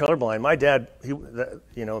people who are colorblind. My dad,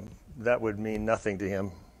 that would mean nothing to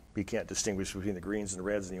him. He can't distinguish between the greens and the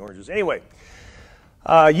reds and the oranges. Anyway,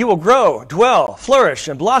 you will grow, dwell, flourish,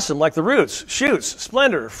 and blossom like the roots, shoots,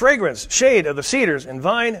 splendor, fragrance, shade of the cedars, and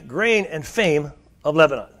vine, grain, and fame of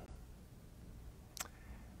Lebanon.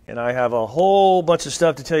 And I have a whole bunch of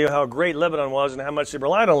stuff to tell you how great Lebanon was and how much they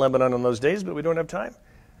relied on Lebanon in those days, but we don't have time.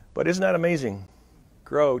 But isn't that amazing?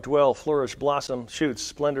 Grow, dwell, flourish, blossom, shoots,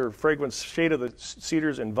 splendor, fragrance, shade of the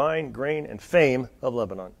cedars, and vine, grain, and fame of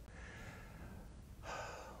Lebanon.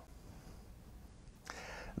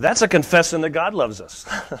 That's a confession that God loves us.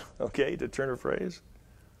 Okay, to turn a phrase.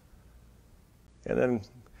 And then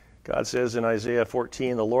God says in Isaiah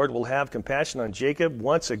 14, the Lord will have compassion on Jacob.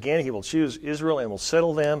 Once again, he will choose Israel and will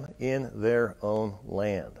settle them in their own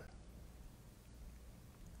land.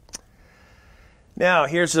 Now,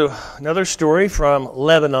 here's another story from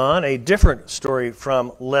Lebanon, a different story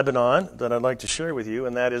from Lebanon that I'd like to share with you,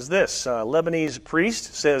 and that is this. A Lebanese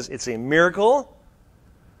priest says it's a miracle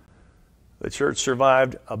the church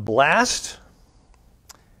survived a blast,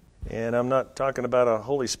 and I'm not talking about a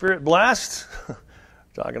Holy Spirit blast. I'm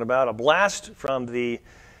talking about a blast from the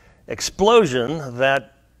explosion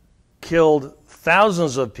that killed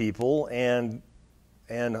thousands of people and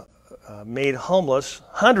made homeless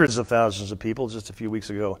hundreds of thousands of people just a few weeks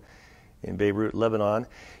ago in Beirut, Lebanon.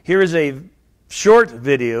 Here is a short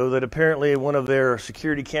video that apparently one of their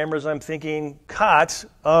security cameras, I'm thinking, caught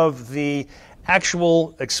of the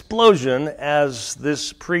actual explosion as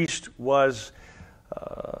this priest was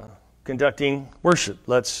conducting worship.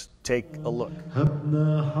 Let's take a look.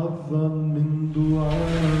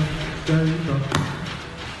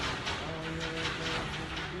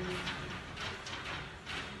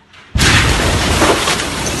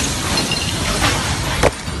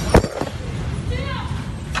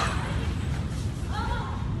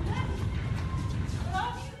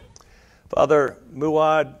 Father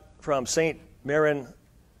Muad from St. Marin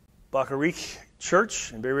Bacharik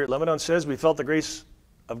Church in Beirut, Lebanon says, we felt the grace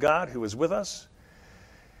of God who was with us.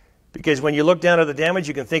 Because when you look down at the damage,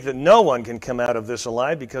 you can think that no one can come out of this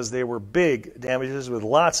alive because they were big damages with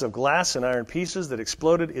lots of glass and iron pieces that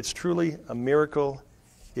exploded. It's truly a miracle.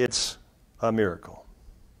 It's a miracle.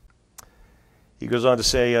 He goes on to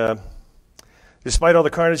say, despite all the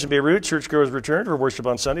carnage in Beirut, churchgoers returned for worship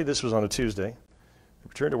on Sunday. This was on a Tuesday. They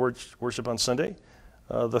returned to worship on Sunday.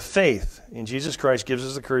 The faith in Jesus Christ gives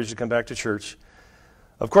us the courage to come back to church.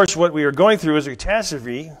 Of course, what we are going through is a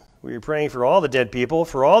catastrophe. We are praying for all the dead people,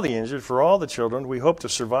 for all the injured, for all the children. We hope to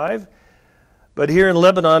survive. But here in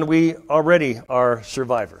Lebanon, we already are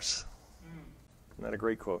survivors. Isn't that a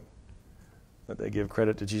great quote? That they give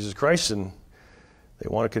credit to Jesus Christ, and they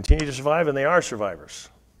want to continue to survive, and they are survivors.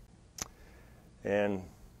 And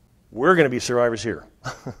we're going to be survivors here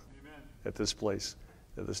at this place,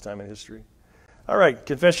 at this time in history. All right,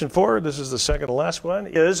 Confession 4, this is the second to last one,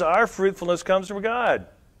 is our fruitfulness comes from God.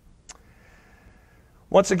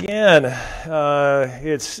 Once again,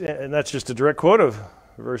 and that's just a direct quote of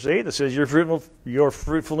verse 8 that says, your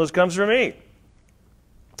fruitfulness comes from me.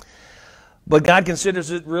 But God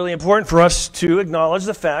considers it really important for us to acknowledge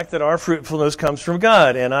the fact that our fruitfulness comes from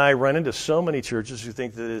God. And I run into so many churches who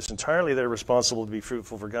think that it's entirely their responsibility to be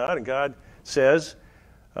fruitful for God. And God says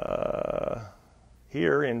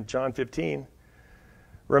here in John 15,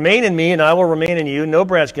 remain in me, and I will remain in you. No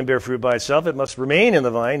branch can bear fruit by itself. It must remain in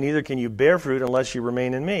the vine. Neither can you bear fruit unless you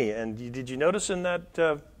remain in me. And did you notice in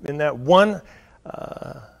that one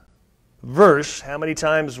verse how many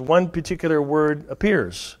times one particular word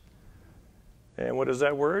appears? And what is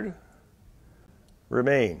that word?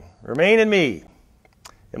 Remain. Remain in me.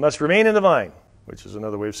 It must remain in the vine, which is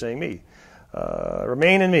another way of saying me.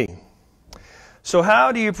 Remain in me. So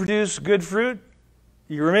how do you produce good fruit?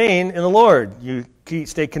 You remain in the Lord. You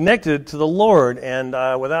stay connected to the Lord. And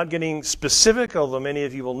without getting specific, although many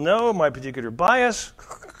of you will know my particular bias,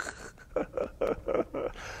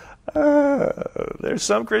 there's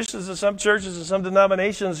some Christians and some churches and some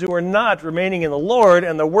denominations who are not remaining in the Lord,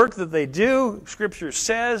 and the work that they do, Scripture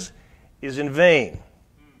says, is in vain.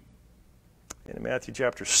 In Matthew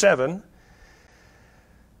chapter 7,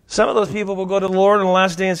 some of those people will go to the Lord on the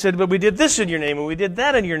last day and say, but we did this in your name, and we did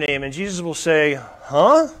that in your name. And Jesus will say,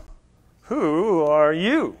 huh? Who are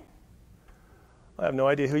you? I have no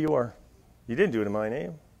idea who you are. You didn't do it in my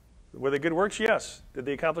name. Were they good works? Yes. Did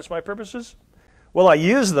they accomplish my purposes? Well, I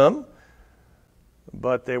used them,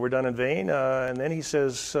 but they were done in vain. And then he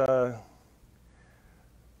says,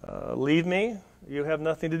 leave me. You have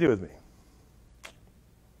nothing to do with me.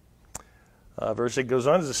 Verse 8 goes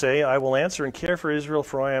on to say, I will answer and care for Israel,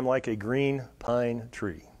 for I am like a green pine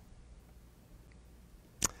tree.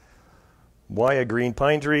 Why a green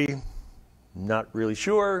pine tree? Not really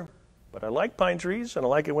sure, but I like pine trees, and I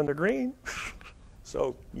like it when they're green.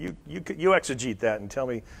 So you exegete that and tell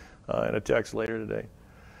me in a text later today.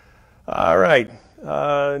 All right.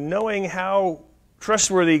 Knowing how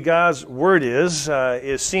trustworthy God's Word is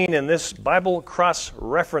seen in this Bible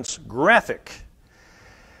cross-reference graphic.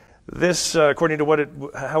 This, according to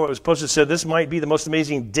how it was posted, said this might be the most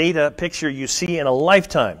amazing data picture you see in a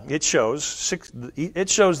lifetime. It shows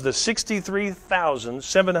the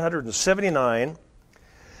 63,779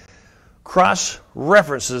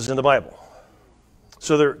 cross-references in the Bible.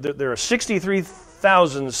 So there are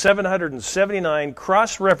 63,779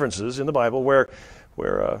 cross-references in the Bible where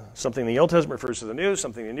something in the Old Testament refers to the New,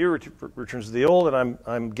 something in the New returns to the Old, and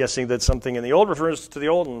I'm guessing that something in the Old refers to the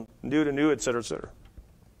Old and New to New, etc., etc.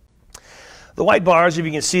 The white bars, if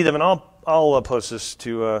you can see them, and I'll post this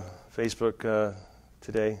to Facebook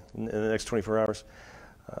today in the next 24 hours.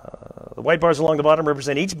 The white bars along the bottom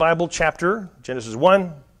represent each Bible chapter, Genesis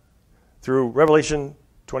 1 through Revelation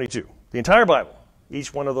 22. The entire Bible.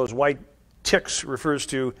 Each one of those white ticks refers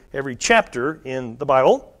to every chapter in the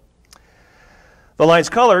Bible. The line's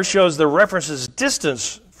color shows the reference's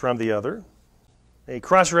distance from the other. A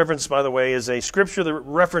cross-reference, by the way, is a scripture that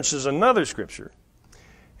references another scripture.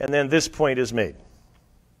 And then this point is made.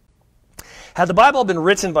 Had the Bible been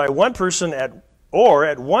written by one person at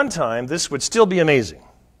one time, this would still be amazing.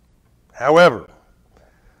 However,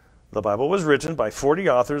 the Bible was written by 40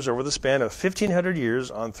 authors over the span of 1,500 years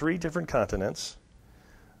on 3 different continents,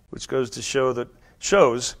 which goes to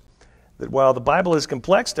shows that while the Bible is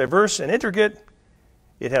complex, diverse, and intricate,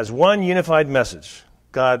 it has one unified message.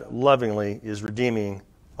 God lovingly is redeeming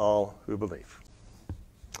all who believe.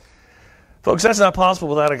 Folks, that's not possible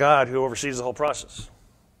without a God who oversees the whole process.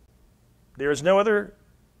 There is no other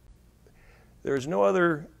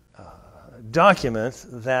document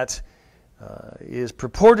that is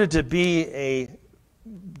purported to be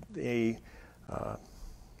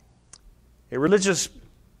a religious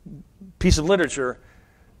piece of literature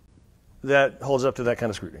that holds up to that kind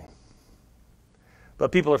of scrutiny.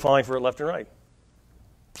 But people are falling for it left and right.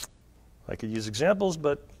 I could use examples,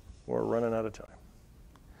 but we're running out of time.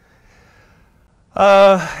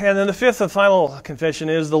 And then the fifth and final confession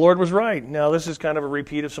is the Lord was right. Now, this is kind of a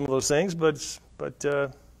repeat of some of those things, but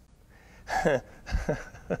it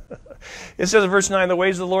says in verse 9, the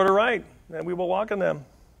ways of the Lord are right, and we will walk in them.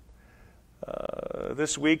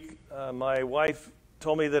 This week, my wife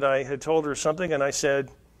told me that I had told her something, and I said,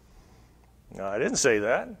 no, I didn't say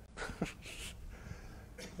that.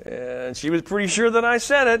 And she was pretty sure that I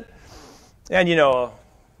said it. And, you know,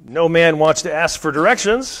 no man wants to ask for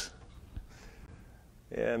directions.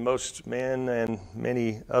 And most men and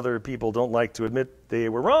many other people don't like to admit they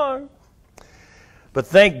were wrong. But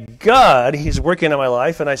thank God he's working in my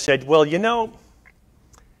life. And I said, well, you know,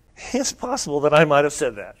 it's possible that I might have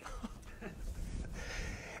said that.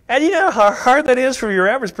 And you know how hard that is for your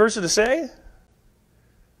average person to say?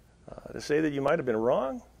 To say that you might have been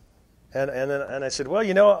wrong? And I said, well,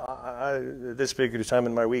 you know, this particular time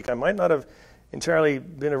in my week, I might not have entirely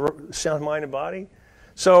been a sound mind and body.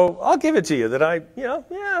 So I'll give it to you that I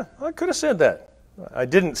could have said that. I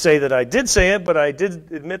didn't say that I did say it, but I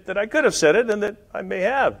did admit that I could have said it and that I may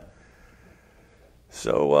have.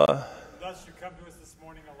 So. Thus you come to us this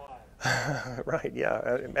morning alive. Right,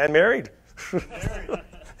 yeah, and married.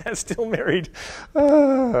 And still married.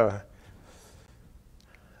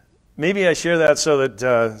 Maybe I share that so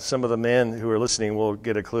that some of the men who are listening will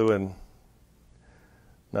get a clue and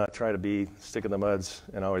not try to be stick in the muds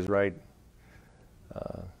and always right.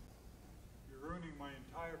 You're ruining my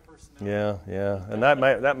entire personality. Yeah, and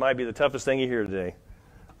that might be the toughest thing you hear today.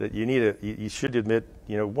 That you should admit,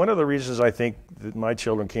 you know, one of the reasons I think that my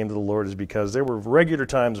children came to the Lord is because there were regular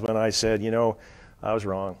times when I said, you know, I was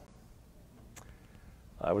wrong.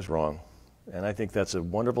 I was wrong. And I think that's a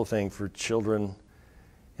wonderful thing for children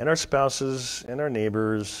and our spouses and our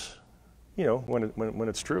neighbors, you know, when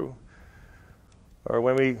it's true. Or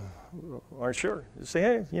when we aren't sure. Say,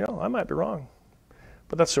 hey, you know, I might be wrong.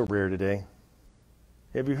 But that's so rare today.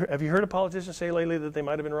 Have you heard a politician say lately that they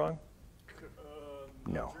might have been wrong?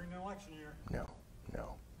 No. During the election year. No.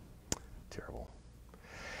 Terrible.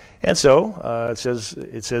 And so it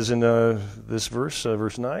says in this verse,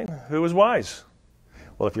 verse 9, who was wise?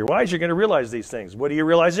 Well, if you're wise, you're going to realize these things. What are you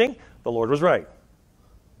realizing? The Lord was right.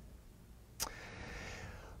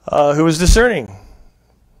 Who is discerning?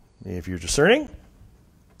 If you're discerning,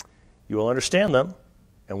 you will understand them.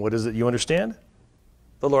 And what is it you understand?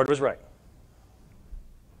 The Lord was right.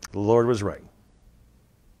 The Lord was right.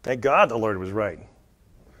 Thank God the Lord was right.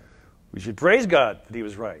 We should praise God that he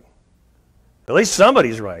was right. At least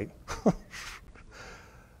somebody's right.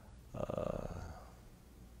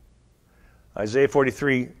 Isaiah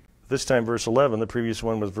 43, this time verse 11. The previous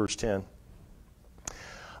one was verse 10.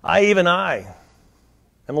 Even I,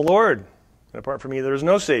 am the Lord, and apart from me there is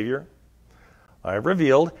no Savior. I have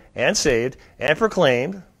revealed and saved and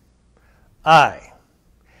proclaimed, I,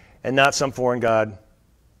 and not some foreign god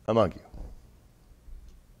among you.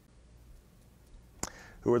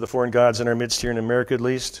 Who are the foreign gods in our midst here in America, at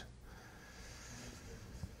least?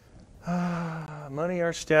 Money,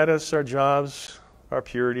 our status, our jobs, our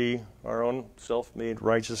purity, our own self-made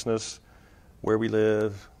righteousness, where we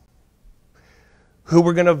live, who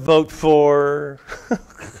we're going to vote for.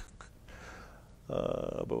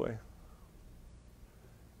 Oh, boy.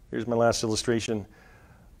 Here's my last illustration.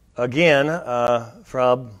 Again,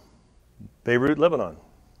 from Beirut, Lebanon.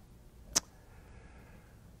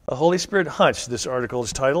 A Holy Spirit hunch, this article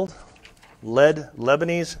is titled, led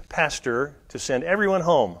Lebanese pastor to send everyone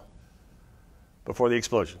home before the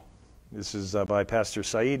explosion. This is by Pastor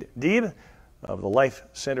Saeed Deeb of the Life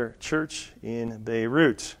Center Church in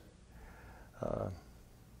Beirut.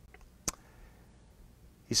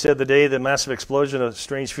 He said the day the massive explosion, a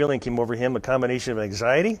strange feeling came over him, a combination of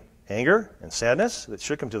anxiety, anger, and sadness that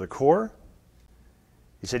shook him to the core.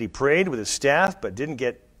 He said he prayed with his staff but didn't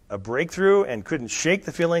get a breakthrough and couldn't shake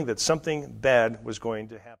the feeling that something bad was going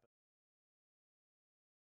to happen.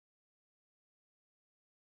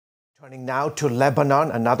 Turning now to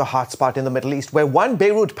Lebanon, another hotspot in the Middle East, where one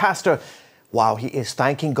Beirut pastor, he is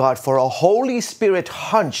thanking God for a Holy Spirit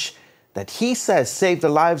hunch that he says saved the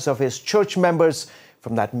lives of his church members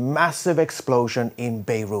from that massive explosion in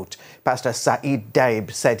Beirut. Pastor Saeed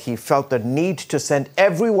Deeb said he felt the need to send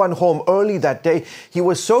everyone home early that day. He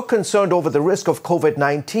was so concerned over the risk of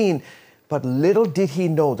COVID-19, but little did he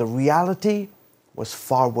know the reality was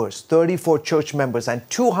far worse. 34 church members and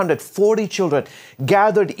 240 children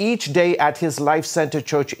gathered each day at his Life Center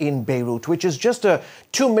Church in Beirut, which is just a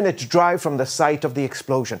 2-minute drive from the site of the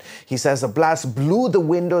explosion. He says the blast blew the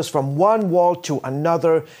windows from one wall to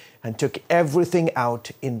another and took everything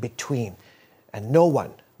out in between, and no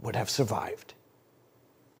one would have survived.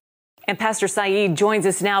 And Pastor Saeed joins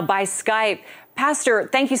us now by Skype. Pastor,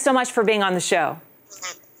 thank you so much for being on the show.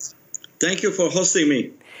 Thank you for hosting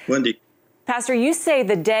me, Wendy. Pastor, you say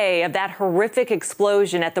the day of that horrific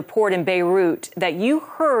explosion at the port in Beirut that you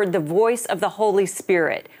heard the voice of the Holy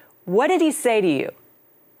Spirit. What did he say to you?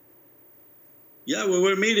 Yeah, we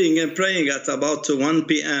were meeting and praying at about 1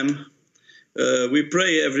 p.m. We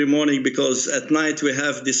pray every morning because at night we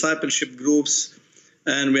have discipleship groups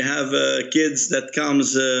and we have kids that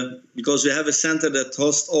comes because we have a center that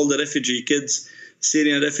hosts all the refugee kids,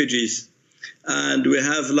 Syrian refugees. And we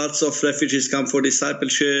have lots of refugees come for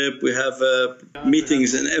discipleship. We have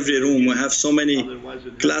meetings in every room. We have so many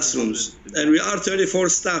classrooms, and we are 34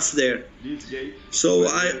 staff there. So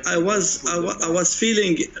I was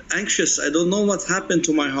feeling anxious. I don't know what happened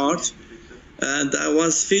to my heart, and I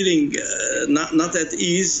was feeling not at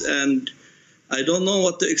ease, and I don't know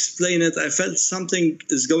what to explain it. I felt something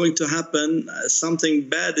is going to happen. Something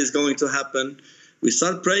bad is going to happen. We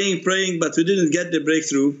started praying, but we didn't get the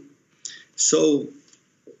breakthrough. So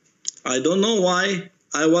I don't know why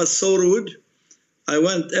I was so rude. I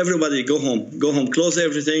went, everybody go home, close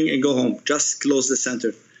everything and go home. Just close the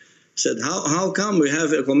center. Said, how come we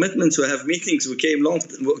have commitments, we have meetings, we came long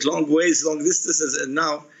ways, long distances, and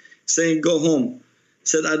now saying go home.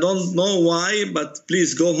 Said, I don't know why, but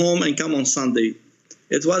please go home and come on Sunday.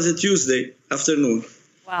 It was a Tuesday afternoon.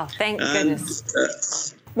 Wow, thank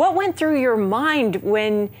goodness. What went through your mind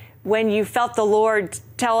when you felt the Lord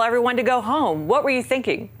tell everyone to go home? What were you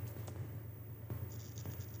thinking?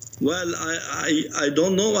 Well, I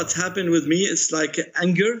don't know what happened with me. It's like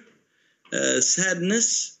anger,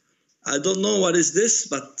 sadness. I don't know what is this,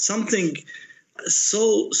 but something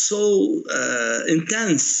so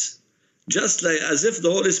intense, just like as if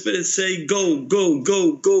the Holy Spirit say, go, go,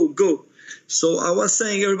 go, go, go. So I was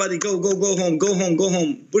saying, everybody, go home,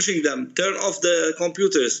 pushing them, turn off the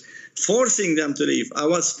computers, forcing them to leave. I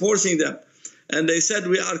was forcing them. And they said,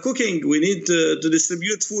 we are cooking. We need to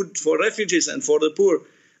distribute food for refugees and for the poor.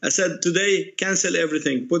 I said, today, cancel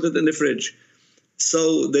everything. Put it in the fridge.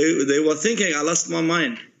 So they were thinking I lost my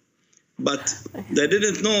mind. But they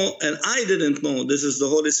didn't know, and I didn't know. This is the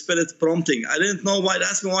Holy Spirit prompting. I didn't know why. They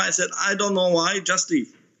asked me why. I said, I don't know why. Just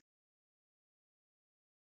leave.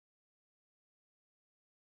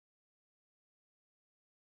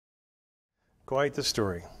 Quite the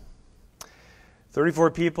story.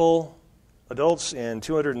 34 people, adults, and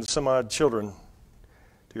 200 and some odd children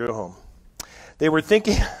to go home. They were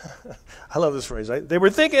thinking, I love this phrase, they were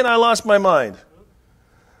thinking I lost my mind.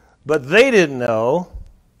 But they didn't know,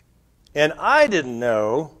 and I didn't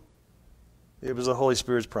know, it was the Holy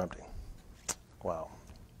Spirit's prompting. Wow.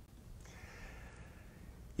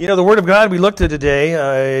 You know, the Word of God we looked at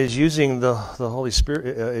today is using the Holy Spirit,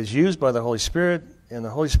 is used by the Holy Spirit, and the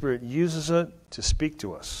Holy Spirit uses it to speak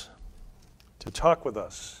to us, to talk with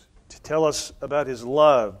us, to tell us about His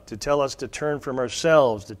love, to tell us to turn from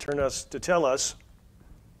ourselves, to tell us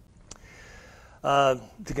to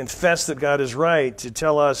confess that God is right, to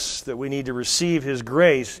tell us that we need to receive His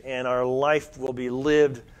grace, and our life will be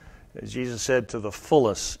lived, as Jesus said, to the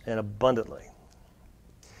fullest and abundantly.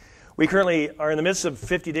 We currently are in the midst of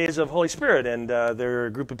 50 days of Holy Spirit, and there are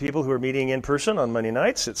a group of people who are meeting in person on Monday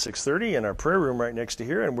nights at 6:30 in our prayer room right next to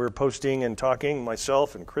here, and we're posting and talking,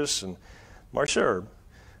 myself and Chris and Marcia are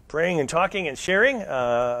praying and talking and sharing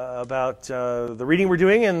about the reading we're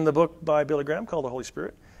doing in the book by Billy Graham called The Holy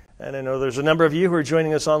Spirit. And I know there's a number of you who are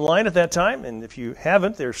joining us online at that time, and if you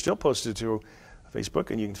haven't, they're still posted to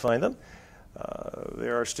Facebook, and you can find them.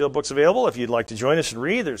 There are still books available if you'd like to join us and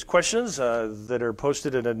read. There's questions that are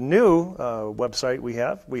posted at a new website we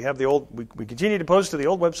have. We have the old. We continue to post to the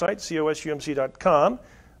old website, cosumc.com,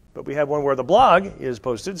 but we have one where the blog is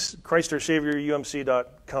posted,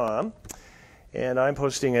 ChristOurSaviorUMC.com. And I'm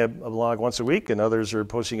posting a blog once a week, and others are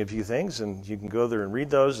posting a few things, and you can go there and read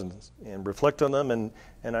those and reflect on them. And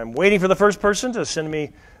I'm waiting for the first person to send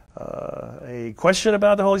me a question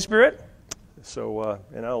about the Holy Spirit. So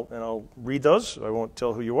and I'll read those. I won't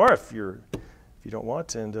tell who you are if you don't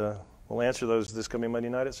want, and we'll answer those this coming Monday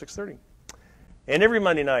night at 6:30, and every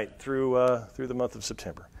Monday night through the month of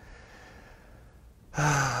September.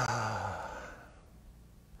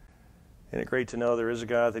 Isn't it great to know there is a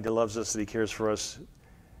God, that He loves us, that He cares for us,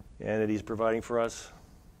 and that He's providing for us?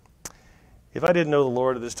 If I didn't know the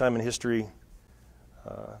Lord at this time in history,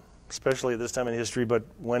 especially at this time in history, but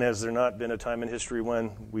when has there not been a time in history when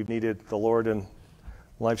we've needed the Lord and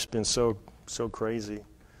life's been so crazy?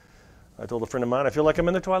 I told a friend of mine, I feel like I'm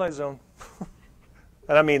in the Twilight Zone.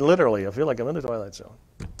 And I mean literally, I feel like I'm in the Twilight Zone.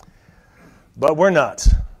 But we're not,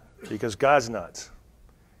 because God's not.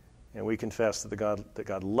 And we confess that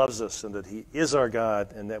God loves us and that He is our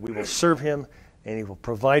God and that we will serve Him and He will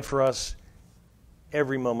provide for us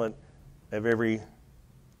every moment of every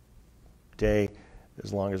day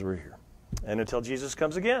as long as we're here. And until Jesus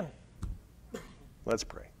comes again. Let's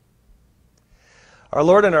pray. Our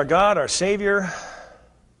Lord and our God, our Savior,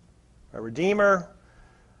 our Redeemer,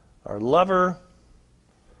 our Lover,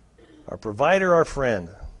 our Provider, our Friend.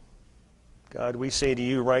 God, we say to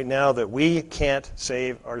you right now that we can't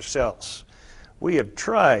save ourselves. We have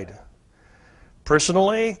tried,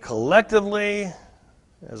 personally, collectively,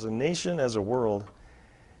 as a nation, as a world,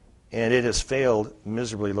 and it has failed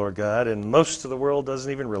miserably, Lord God, and most of the world doesn't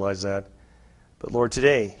even realize that. But Lord,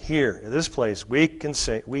 today, here, in this place, we can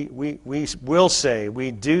say, we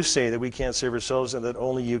do say that we can't save ourselves and that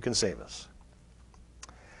only you can save us.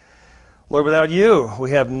 Lord, without you,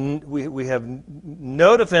 we have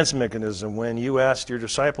no defense mechanism. When you asked your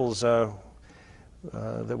disciples that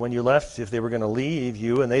when you left, if they were going to leave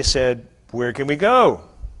you, and they said, where can we go?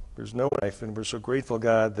 There's no life, and we're so grateful,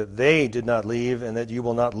 God, that they did not leave and that you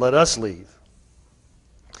will not let us leave.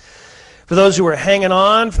 For those who are hanging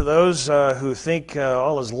on, for those who think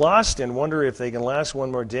all is lost and wonder if they can last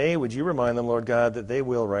one more day, would you remind them, Lord God, that they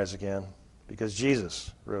will rise again because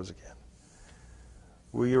Jesus rose again.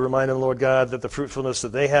 Will you remind them, Lord God, that the fruitfulness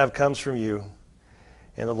that they have comes from you,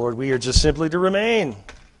 and that, Lord, we are just simply to remain,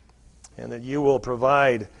 and that you will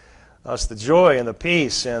provide us the joy and the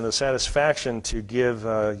peace and the satisfaction to give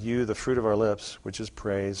you the fruit of our lips, which is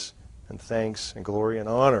praise and thanks and glory and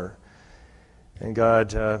honor. And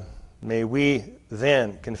God, may we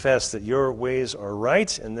then confess that your ways are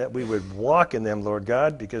right and that we would walk in them, Lord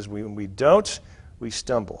God, because when we don't, we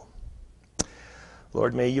stumble.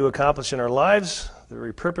 Lord, may you accomplish in our lives the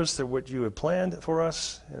very purpose of what you have planned for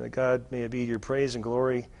us, and that, God, may it be your praise and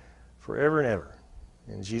glory forever and ever.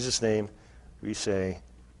 In Jesus' name we say,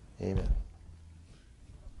 amen.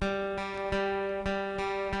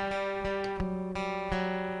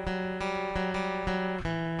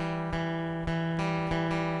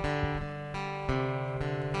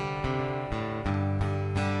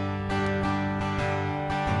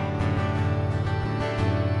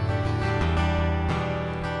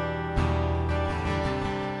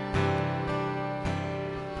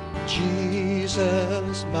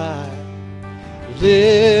 Jesus, my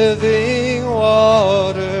living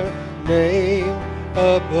water, name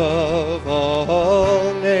above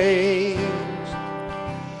all names.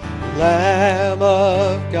 Lamb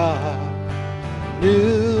of God,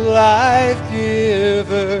 new life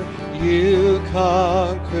giver, you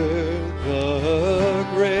conquered the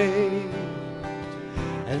grave.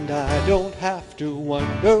 And I don't have to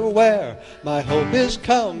wonder where my hope is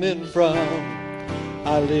coming from.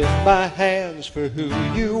 I lift my hands for who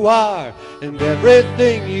you are and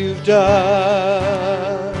everything you've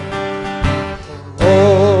done.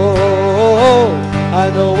 Oh, I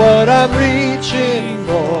know what I'm reaching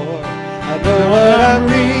for. I know what I'm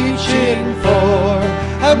reaching for.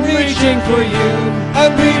 I'm reaching for you.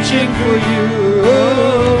 I'm reaching for you.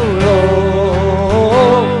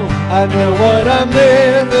 Oh, I know what I'm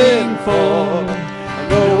living for. I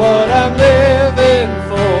know what I'm living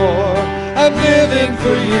for. I'm living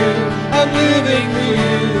for you. I'm living for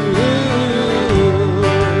you.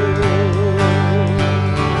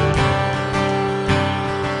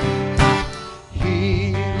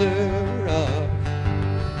 Healer of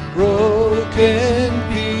broken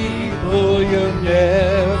people, you're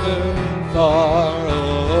never far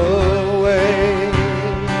away.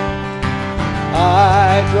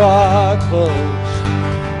 I draw close,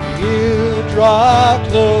 you draw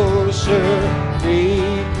closer.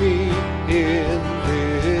 Meet me in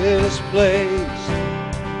this place,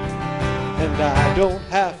 and I don't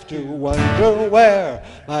have to wonder where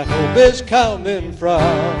my hope is coming from.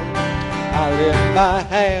 I lift my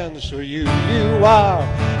hands for you are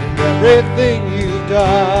and everything you've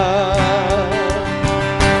done.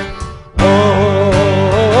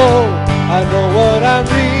 Oh, I know what I'm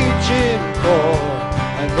reaching for.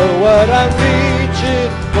 I know what I'm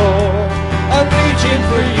reaching for. I'm reaching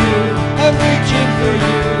for you. I'm reaching for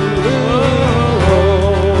you.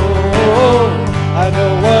 Oh, I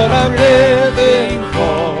know what I'm living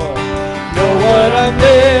for. Know what I'm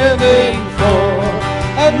living for.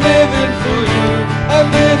 I'm living for you. I'm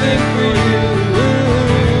living for you.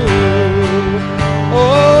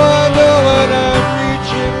 Oh, I know what I'm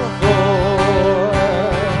reaching for.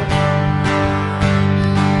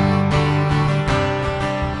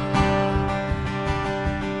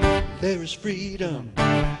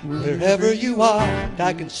 Wherever you are,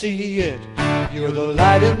 I can see it. You're the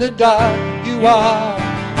light in the dark. You are.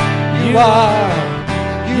 You are.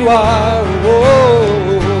 You are.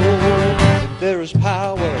 Oh, and there is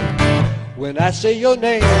power when I say your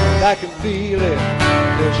name. I can feel it.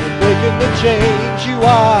 Cause you're breaking the chains. You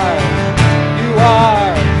are. You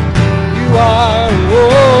are. You are. Oh,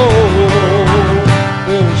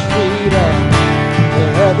 there is freedom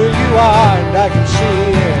wherever you are, and I can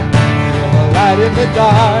see it. You're the light in the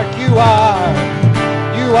dark. You are.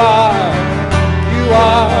 You are. You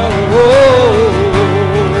are. Oh,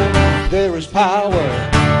 there is power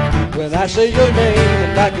when I say your name,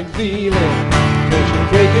 and I can feel it. Cause you're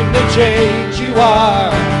breaking the chains. You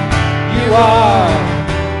are. You are.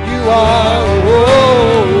 You are.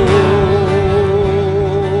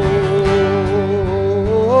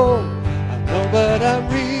 Oh, I know what I'm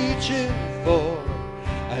reaching for.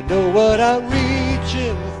 I know what I'm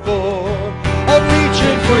reaching for. I'm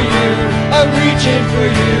reaching for you. I'm reaching for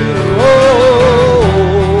you. Oh,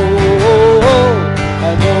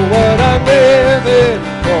 I know what I'm living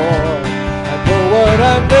for. I know what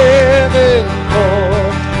I'm living for.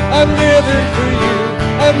 I'm living for you.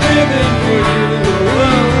 I'm living for you.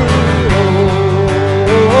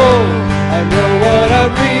 Oh, I know what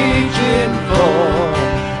I'm reaching for.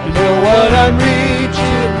 I know what I'm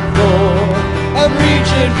reaching for. I'm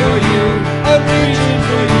reaching for you. I'm reaching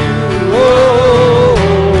for you. Oh,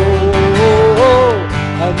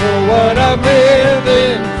 I know what I'm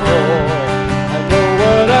living for. I know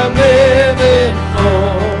what I'm living for.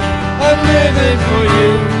 I'm living for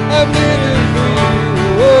you. I'm living for you.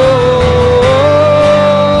 Oh,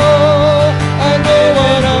 I know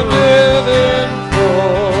what I'm living for.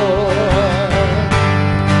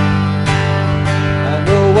 I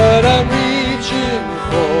know what I'm reaching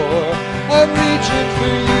for. I'm reaching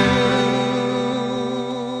for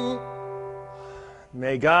you.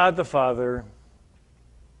 May God the Father,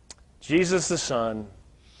 Jesus the Son,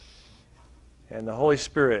 and the Holy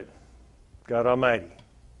Spirit, God Almighty,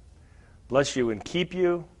 bless you and keep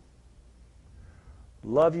you,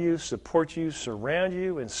 love you, support you, surround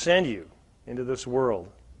you, and send you into this world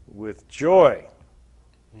with joy.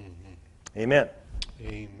 Amen.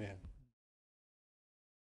 Amen.